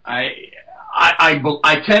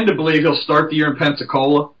 I tend to believe he'll start the year in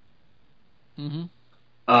Pensacola.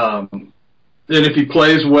 Mm-hmm. Then if he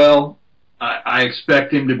plays well, I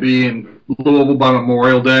expect him to be in Louisville by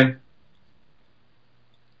Memorial Day,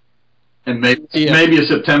 and maybe a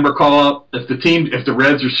September call up. If the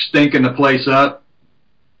Reds are stinking the place up,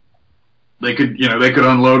 they could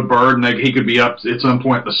unload Bird and he could be up at some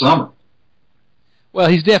point in the summer. Well,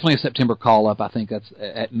 he's definitely a September call-up. I think that's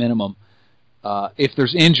at minimum. If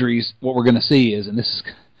there's injuries, what we're going to see is, and this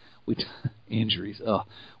is injuries. What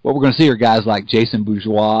we're going to see are guys like Jason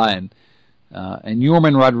Bourgeois and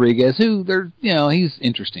Yorman Rodriguez, who he's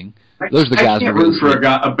interesting. Those are the guys. I can't root for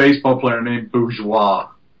a baseball player named Bourgeois.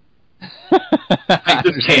 I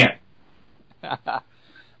just can't.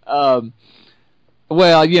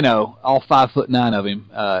 Well, all 5'9" of him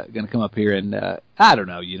going to come up here, and I don't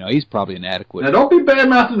know. He's probably inadequate. Now, don't be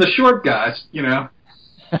bad-mouthing the short guys.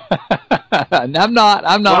 I'm not.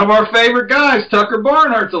 One of our favorite guys, Tucker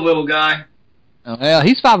Barnhart's a little guy. Well,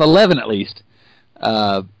 he's 5'11" at least.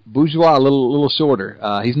 Bourgeois a little shorter.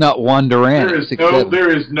 He's not Juan Duran.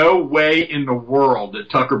 There is no way in the world that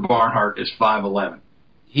Tucker Barnhart is 5'11".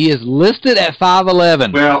 He is listed at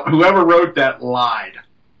 5'11". Well, whoever wrote that lied.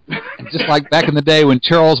 Just like back in the day when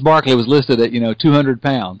Charles Barkley was listed at 200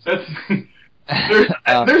 pounds.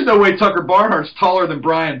 There's no way Tucker Barnhart's taller than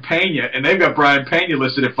Brian Pena, and they've got Brian Pena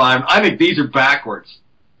listed at 5. I think these are backwards.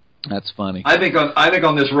 That's funny. I think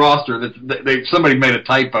on this roster that somebody made a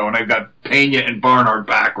typo and they've got Pena and Barnhart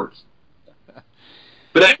backwards.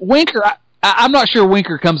 But Winker, I'm not sure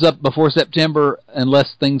Winker comes up before September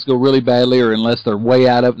unless things go really badly or unless they're way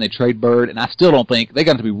out of it and they trade Bird. And I still don't think they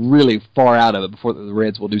got to be really far out of it before the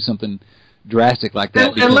Reds will do something drastic like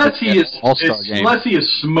that. Unless he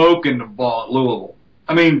is smoking the ball at Louisville.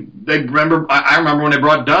 I mean, I remember when they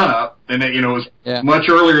brought Dunn up, and it was much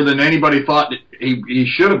earlier than anybody thought that he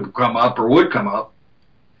should have come up or would come up.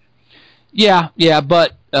 Yeah,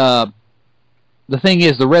 but the thing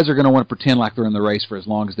is, the Reds are going to want to pretend like they're in the race for as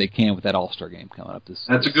long as they can with that All-Star game coming up.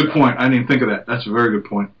 That's a good point. I didn't even think of that. That's a very good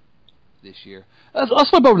point. This year. Let's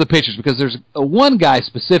flip over the pitchers because there's one guy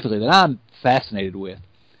specifically that I'm fascinated with.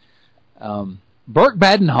 Burke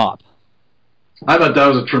Badenhop. I thought that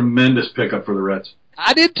was a tremendous pickup for the Reds.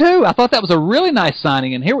 I did too. I thought that was a really nice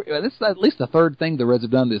signing, and this is at least the third thing the Reds have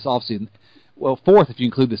done this offseason. Well, fourth if you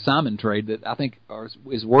include the Simon trade that I think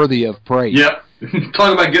is worthy of praise. Yep.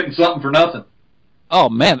 Talk about getting something for nothing. Oh,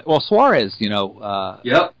 man. Well, Suarez,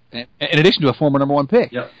 Yep. In addition to a former number 1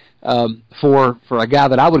 pick. Yep. For a guy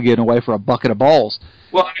that I would have given away for a bucket of balls.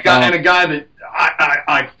 Well, a guy that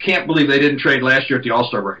I can't believe they didn't trade last year at the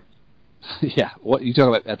All-Star break. Yeah, what you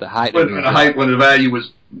talking about at the height? At the height when the value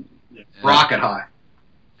was rocket high.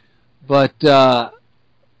 But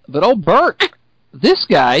old Burke, this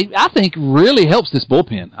guy, I think really helps this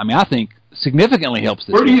bullpen. I mean, I think significantly helps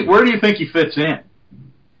this. Where do you think he fits in?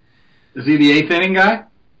 Is he the 8th inning guy?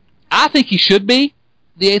 I think he should be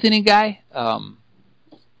the 8th inning guy.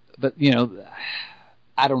 But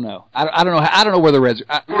I don't know. I don't know where the Reds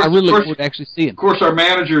are. I really look forward to actually seeing. Of course, our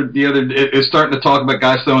manager is starting to talk about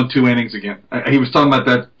guys throwing 2 innings again. He was talking about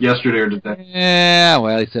that yesterday or today. Yeah,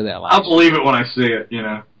 well, he said that last I'll believe it when I see it,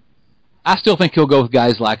 I still think he'll go with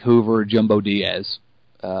guys like Hoover or Jumbo Diaz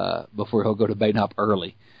before he'll go to Badenhop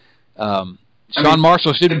early. Sean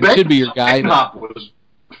Marshall should be your guy. Hop was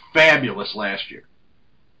fabulous last year.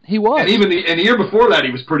 He was, and even the year before that,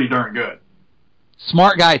 he was pretty darn good.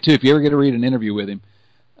 Smart guy too. If you ever get to read an interview with him,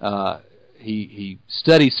 he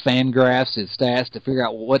studies Fangraphs, his stats, to figure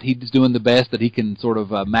out what he's doing the best that he can sort of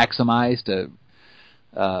maximize to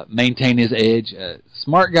maintain his edge.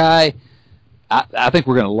 Smart guy. I think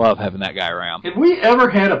we're going to love having that guy around. Have we ever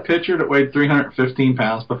had a pitcher that weighed 315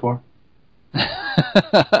 pounds before?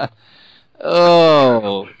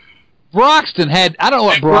 Oh, Broxton had. I don't know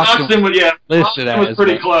what Broxton was. Yeah, listed Broxton was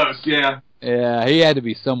pretty close. Yeah. Yeah, he had to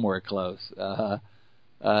be somewhere close.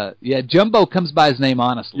 Yeah, Jumbo comes by his name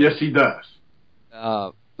honestly. Yes, he does.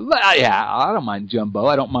 Yeah, I don't mind Jumbo.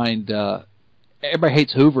 I don't mind. Everybody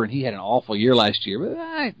hates Hoover, and he had an awful year last year. But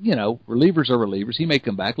relievers are relievers. He may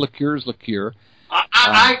come back. Liqueur's Liqueur.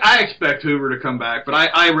 I expect Hoover to come back, but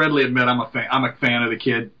I readily admit I'm a fan of the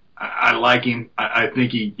kid. I like him. I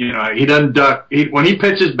think he doesn't duck. When he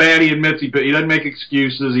pitches bad, he admits he doesn't make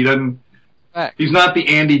excuses. He doesn't. He's not the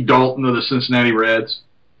Andy Dalton of the Cincinnati Reds.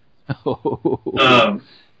 What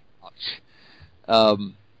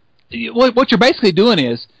you're basically doing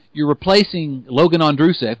is you're replacing Logan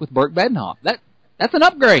Ondrusek with Burke Bedenhoff. That's an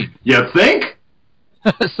upgrade. You think?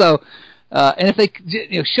 So, and if they,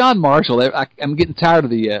 Sean Marshall, I'm getting tired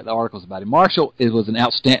of the articles about him. Marshall was an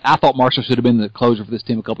outstanding. I thought Marshall should have been the closer for this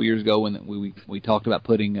team a couple years ago when we talked about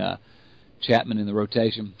putting Chapman in the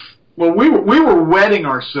rotation. Well, we were wetting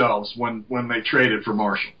ourselves when they traded for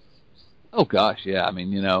Marshall. Oh gosh, yeah. I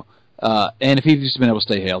mean, and if he'd just been able to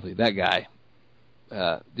stay healthy, that guy,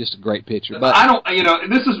 just a great pitcher. But I don't,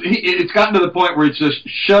 it's gotten to the point where it's just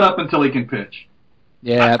shut up until he can pitch.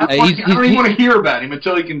 Yeah, I don't even want to hear about him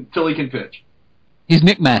until he can pitch. He's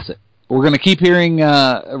Nick Massett. We're going to keep hearing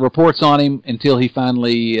reports on him until he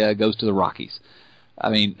finally goes to the Rockies. I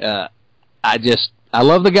mean, I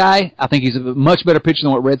love the guy. I think he's a much better pitcher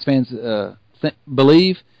than what Reds fans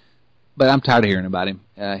believe. But I'm tired of hearing about him.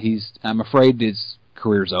 I'm afraid his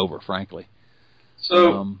career's over, frankly.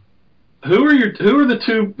 So, who are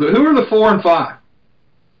the 4 and 5?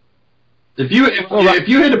 If you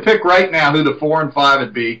had to pick right now who the 4 and 5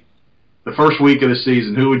 would be the first week of the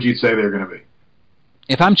season, who would you say they're going to be?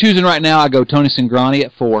 If I'm choosing right now, I go Tony Cingrani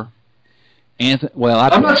at 4. I'm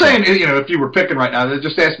not saying if you were picking right now. They're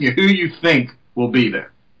just asking you who you think will be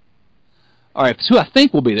there. All right, if it's who I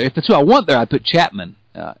think will be there. If it's who I want there, I'd put Chapman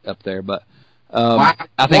up there. But I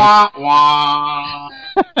think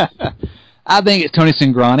I think it's Tony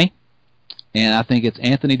Cingrani. And I think it's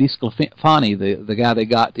Anthony DeSclafani, the guy they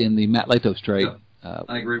got in the Matt Latos trade.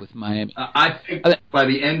 I agree with Miami. I think by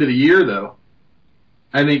the end of the year, though,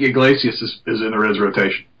 I think Iglesias is in the Reds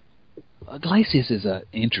rotation. Iglesias is an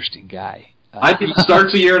interesting guy. I think he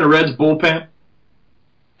starts the year in the Reds bullpen,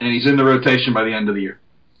 and he's in the rotation by the end of the year.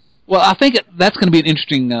 Well, I think that's going to be an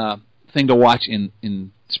interesting thing to watch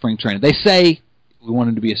in spring training. They say we want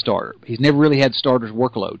him to be a starter. He's never really had starter's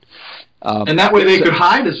workload. And that way they could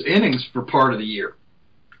hide his innings for part of the year.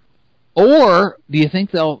 Or do you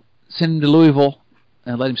think they'll send him to Louisville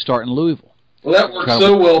and let him start in Louisville? Well, that worked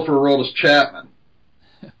so well for Aroldis Chapman.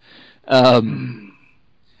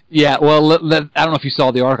 Yeah, well, I don't know if you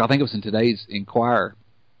saw the article. I think it was in today's Inquirer.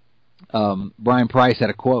 Brian Price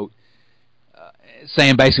had a quote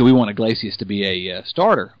saying basically we want Iglesias to be a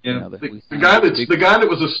starter. Yeah, the guy that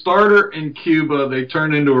was a starter in Cuba, they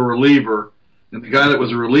turned into a reliever. And the guy that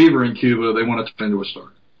was a reliever in Cuba, they want to turn into a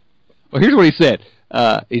starter. Well, here's what he said.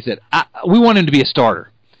 He said, we want him to be a starter.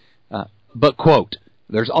 But, quote,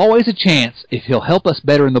 there's always a chance if he'll help us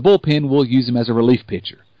better in the bullpen, we'll use him as a relief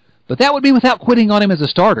pitcher. But that would be without quitting on him as a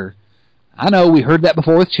starter. I know we heard that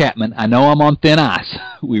before with Chapman. I know I'm on thin ice.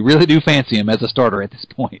 We really do fancy him as a starter at this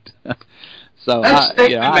point. So that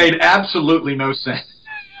statement made absolutely no sense.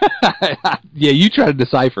 Yeah, you try to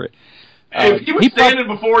decipher it. If he was standing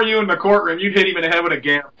before you in the courtroom, you'd hit him in the head with a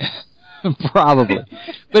gavel. Probably.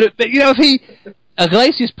 But if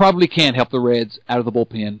Iglesias probably can help the Reds out of the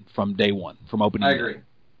bullpen from day one, from opening day. I agree.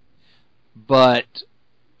 But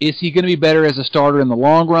is he going to be better as a starter in the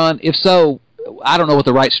long run? If so, I don't know what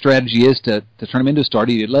the right strategy is to turn him into a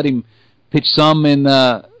starter. You let him pitch some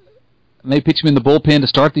maybe pitch him in the bullpen to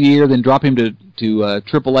start the year, then drop him to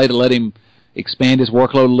AAA to let him expand his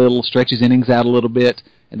workload a little, stretch his innings out a little bit,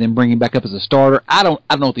 and then bring him back up as a starter. I don't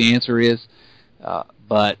know what the answer is,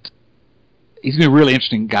 but he's going to be a really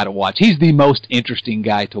interesting guy to watch. He's the most interesting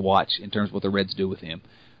guy to watch in terms of what the Reds do with him,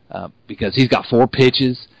 because he's got 4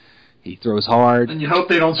 pitches. He throws hard. And you hope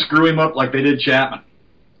they don't screw him up like they did Chapman.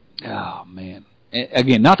 Oh, man.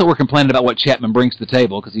 Again, not that we're complaining about what Chapman brings to the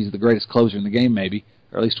table, because he's the greatest closer in the game, maybe,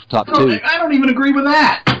 or at least top 2. I don't even agree with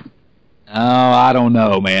that. Oh, I don't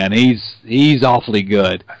know, man. He's awfully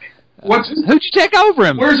good. Who'd you take over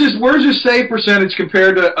him? Where's his save percentage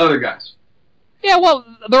compared to other guys? Yeah, well,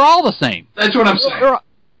 they're all the same. That's what I'm saying.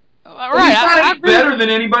 Right. He's not any better than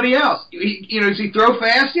anybody else. Does he throw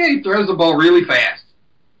fast? Yeah, he throws the ball really fast.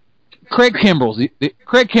 Craig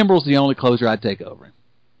Kimbrell's the only closer I'd take over him.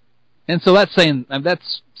 And so that's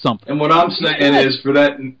something. And what I'm saying is for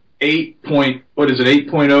that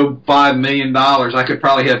 $8.05 million, I could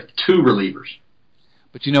probably have 2 relievers.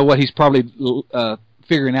 But you know what? He's probably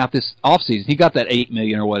figuring out this offseason. He got that $8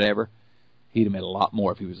 million or whatever. He'd have made a lot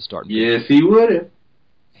more if he was a starting pitcher. Yes, he would have.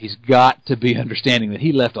 He's got to be understanding that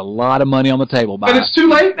he left a lot of money on the table. But it's too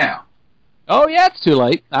late now. Oh, yeah, it's too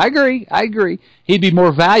late. I agree. He'd be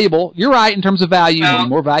more valuable. You're right in terms of value. He'd be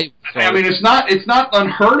more valuable. I mean, it's not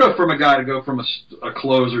unheard of from a guy to go from a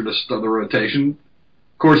closer to the rotation.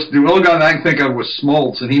 Of course, the only guy that I can think of was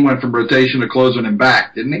Smoltz, and he went from rotation to closer and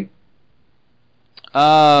back, didn't he?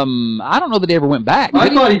 I don't know that he ever went back. I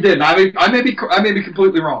thought he did. I may be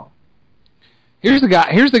completely wrong. Here's the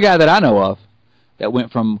guy that I know of that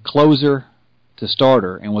went from closer to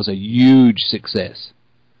starter and was a huge success.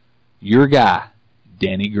 Your guy,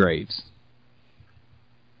 Danny Graves.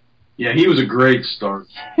 Yeah, he was a great start.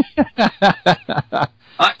 Come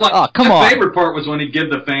on. My favorite part was when he'd give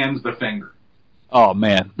the fans the finger. Oh,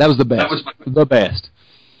 man. That was the best. The best.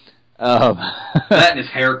 That and his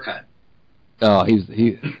haircut. Oh,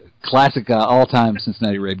 he classic all-time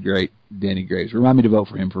Cincinnati Red great, Danny Graves. Remind me to vote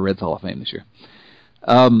for him for Reds Hall of Fame this year.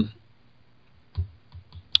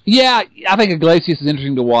 Yeah, I think Iglesias is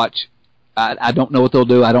interesting to watch. I don't know what they'll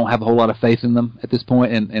do. I don't have a whole lot of faith in them at this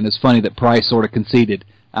point, and it's funny that Price sort of conceded.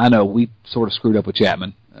 I know we sort of screwed up with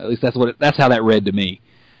Chapman. At least that's how that read to me.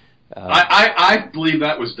 I believe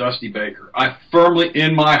that was Dusty Baker. I firmly,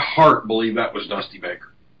 in my heart, believe that was Dusty Baker.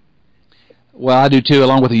 Well, I do too,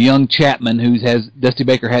 along with a young Chapman Dusty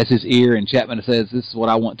Baker has his ear, and Chapman says, "This is what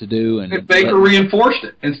I want to do." And Baker reinforced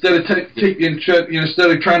it instead of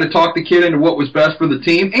trying to talk the kid into what was best for the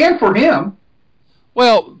team and for him.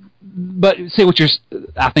 Well, but see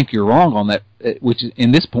I think you're wrong on that, which is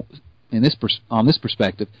on this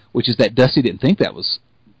perspective, which is that Dusty didn't think that was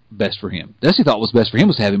best for him. Dusty thought what was best for him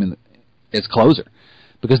was to have him as closer,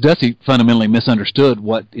 because Dusty fundamentally misunderstood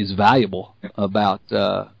what is valuable about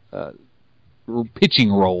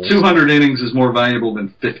pitching roles. 200 innings is more valuable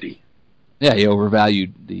than 50. Yeah, he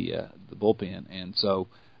overvalued the bullpen, and so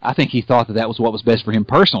I think he thought that was what was best for him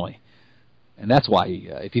personally, and that's why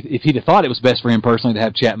if he'd have thought it was best for him personally to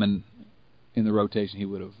have Chapman in the rotation, he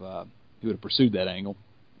would have pursued that angle.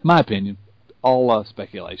 In my opinion, all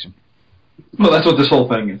speculation. Well, that's what this whole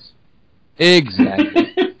thing is.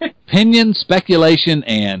 Exactly. Opinion, speculation,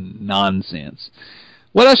 and nonsense.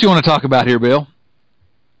 What else you want to talk about here, Bill?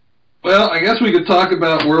 Well, I guess we could talk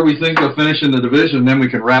about where we think they'll finish in the division, and then we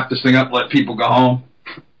can wrap this thing up and let people go home.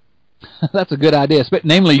 That's a good idea.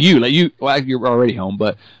 Namely you. You're already home,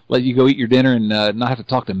 but let you go eat your dinner and not have to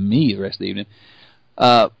talk to me the rest of the evening.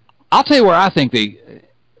 I'll tell you where I think they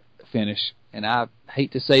finish, and I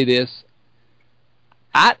hate to say this.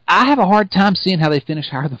 I have a hard time seeing how they finish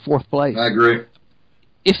higher than 4th place. I agree.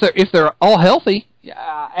 If they're all healthy,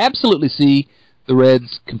 I absolutely see the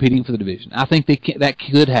Reds competing for the division. I think that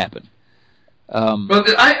could happen. But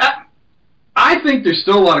I think there's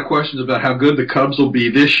still a lot of questions about how good the Cubs will be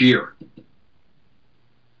this year.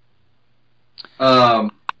 I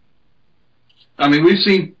mean, we've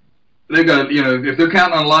seen they've got, if they're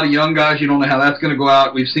counting on a lot of young guys, you don't know how that's going to go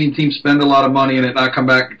out. We've seen teams spend a lot of money and it not come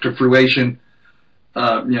back to fruition.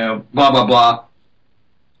 Blah blah blah.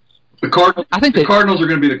 The Cardinals are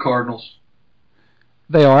going to be the Cardinals.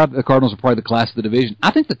 They are. The Cardinals are probably the class of the division.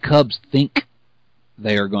 I think the Cubs think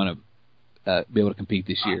they are going to be able to compete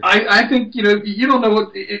this year. I think, you don't know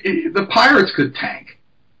what the Pirates could tank.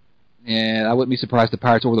 Yeah, I wouldn't be surprised the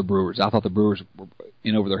Pirates or the Brewers. I thought the Brewers were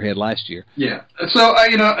in over their head last year. Yeah. So,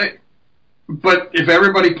 but if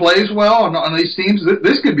everybody plays well on these teams,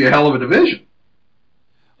 this could be a hell of a division.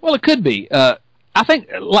 Well, it could be. I think,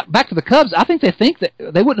 back to the Cubs, I think that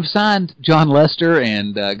they wouldn't have signed John Lester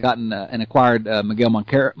and gotten and acquired Miguel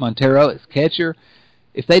Montero as catcher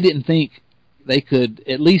if they didn't think they could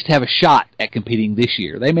at least have a shot at competing this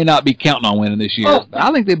year. They may not be counting on winning this year, but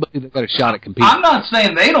I think they've got a shot at competing. I'm not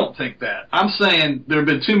saying they don't think that. I'm saying there have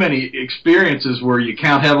been too many experiences where you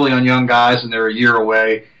count heavily on young guys and they're a year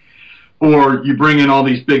away, or you bring in all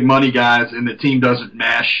these big money guys and the team doesn't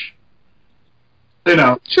mesh.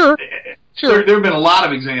 Sure. There have been a lot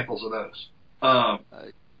of examples of those.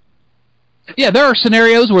 Yeah, there are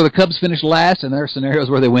scenarios where the Cubs finish last, and there are scenarios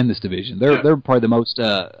where they win this division. They're probably the most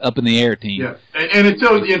up in the air team. Yeah, and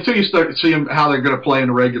until you start to see them how they're going to play in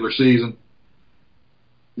the regular season,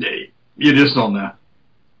 You just don't know.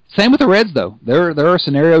 Same with the Reds, though. There are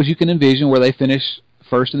scenarios you can envision where they finish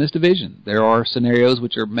first in this division. There are scenarios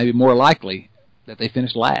which are maybe more likely that they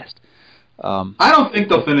finish last. I don't think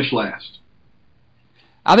they'll finish last.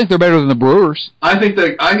 I think they're better than the Brewers. I think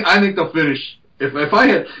they'll finish. If I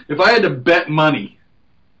had to bet money,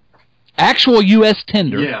 actual U.S.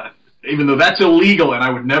 tender. Yeah, even though that's illegal and I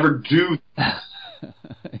would never do.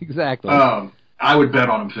 Exactly. I would bet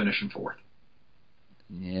on them finishing fourth.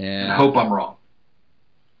 Yeah. And I hope I'm wrong.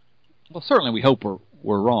 Well, certainly we hope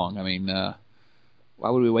we're wrong. I mean, why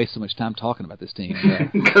would we waste so much time talking about this team?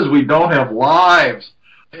 Because we don't have lives.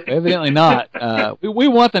 Evidently not. We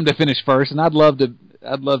want them to finish first, and I'd love to,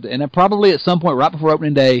 and probably at some point right before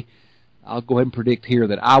opening day, I'll go ahead and predict here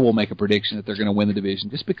that I will make a prediction that they're going to win the division,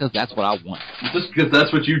 just because that's what I want. Just because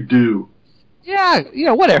that's what you do. Yeah,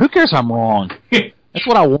 whatever. Who cares if I'm wrong? That's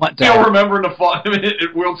what I want to. You'll remember in the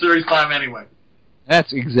World Series time anyway.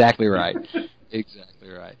 That's exactly right. Exactly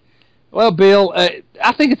right. Well, Bill,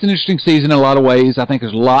 I think it's an interesting season in a lot of ways. I think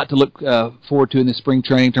there's a lot to look forward to in this spring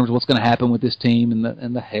training in terms of what's going to happen with this team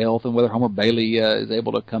and the health and whether Homer Bailey is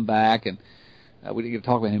able to come back. And we didn't get to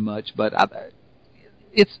talk about him much, but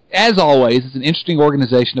it's, as always, it's an interesting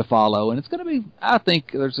organization to follow, and it's going to be. I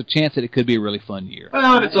think there's a chance that it could be a really fun year.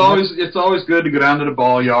 Well, and it's always good to go down to the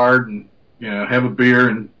ball yard and have a beer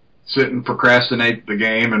and sit and procrastinate the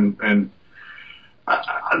game and.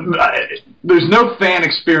 There's no fan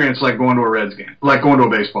experience like going to a Reds game, like going to a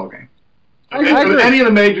baseball game. Any of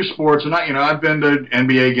the major sports, and I've been to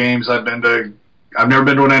NBA games. I've never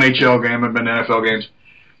been to an NHL game. I've been to NFL games.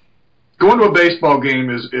 Going to a baseball game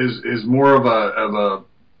is more of a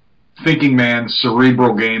thinking man's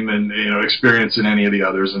cerebral game than experience than any of the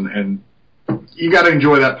others, and you got to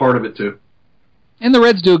enjoy that part of it too. And the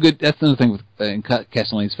Reds do a good. That's another thing in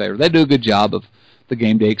Castellini's favor. They do a good job of the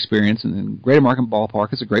game day experience, and Great American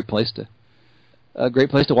Ballpark is a great place to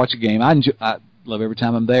watch a game. I love every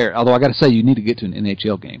time I'm there. Although I got to say, you need to get to an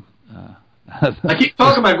NHL game. I keep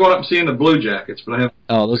talking about going up and seeing the Blue Jackets, but I haven't.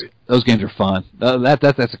 Oh, those games are fun.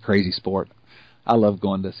 That's a crazy sport. I love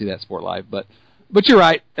going to see that sport live. But you're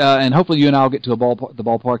right, and hopefully you and I will get to the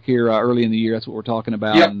ballpark here early in the year. That's what we're talking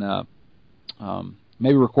about, yep. And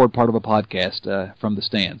maybe record part of a podcast from the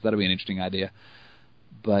stands. That'll be an interesting idea.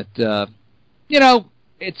 But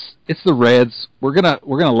it's the Reds. We're gonna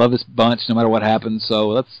love this bunch no matter what happens. So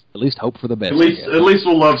let's at least hope for the best. At least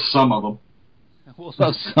we'll love some of them. We'll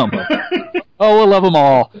love some of them. Oh, we'll love them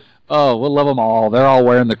all. Oh, we'll love them all. They're all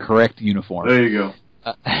wearing the correct uniform. There you go.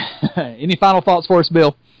 Any final thoughts for us,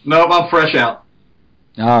 Bill? No, I'm fresh out.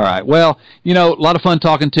 All right. Well, a lot of fun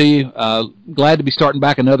talking to you. Glad to be starting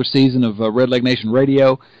back another season of Red Leg Nation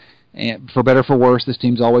Radio. And for better or for worse, this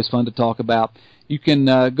team's always fun to talk about. You can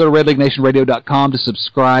go to redlegnationradio.com to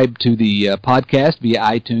subscribe to the podcast via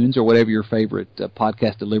iTunes or whatever your favorite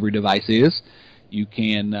podcast delivery device is. You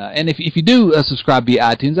can, and if you do subscribe via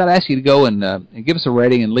iTunes, I'd ask you to go and give us a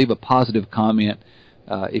rating and leave a positive comment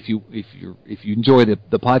if you enjoy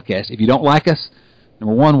the podcast. If you don't like us,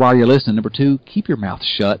 number one, while you're listening. Number two, keep your mouth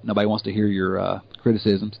shut. Nobody wants to hear your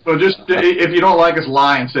criticisms. So just if you don't like us,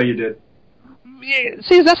 lie and say you did. Yeah,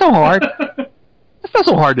 see, that's so hard. That's not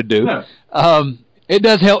so hard to do. No. It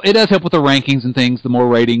does help. It does help with the rankings and things. The more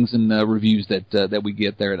ratings and reviews that we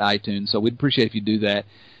get there at iTunes, so we'd appreciate if you do that.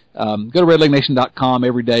 Go to redlegnation.com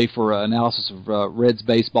every day for analysis of Reds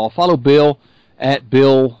baseball. Follow Bill at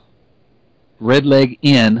Bill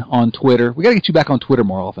RedlegN on Twitter. We got to get you back on Twitter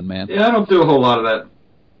more often, man. Yeah, I don't do a whole lot of that.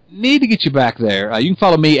 Need to get you back there. You can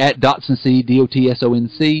follow me at DotsonC,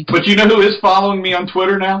 DOTSONC. But you know who is following me on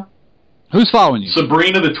Twitter now? Who's following you?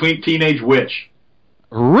 Sabrina the Teenage Witch.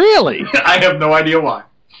 Really? I have no idea why.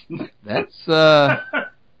 That's a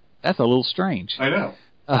little strange. I know.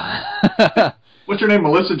 What's her name?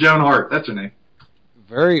 Melissa Joan Hart. That's her name.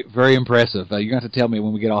 Very, very impressive. You're going to have to tell me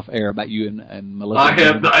when we get off air about you and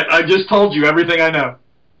Melissa. I just told you everything I know.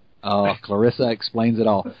 Oh, Clarissa explains it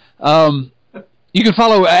all. You can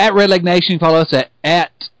follow at Red Leg Nation. Follow us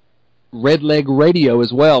at Red Leg Radio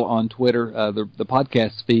as well on Twitter, the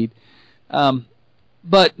podcast feed.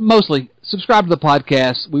 But mostly, subscribe to the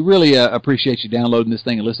podcast. We really appreciate you downloading this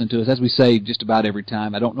thing and listening to us. As we say just about every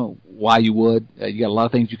time, I don't know why you would. You got a lot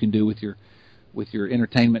of things you can do with your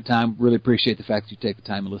entertainment time. Really appreciate the fact that you take the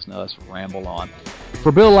time to listen to us ramble on.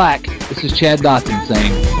 For Bill Lack, this is Chad Dotson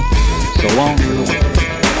saying, so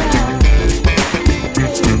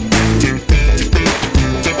long.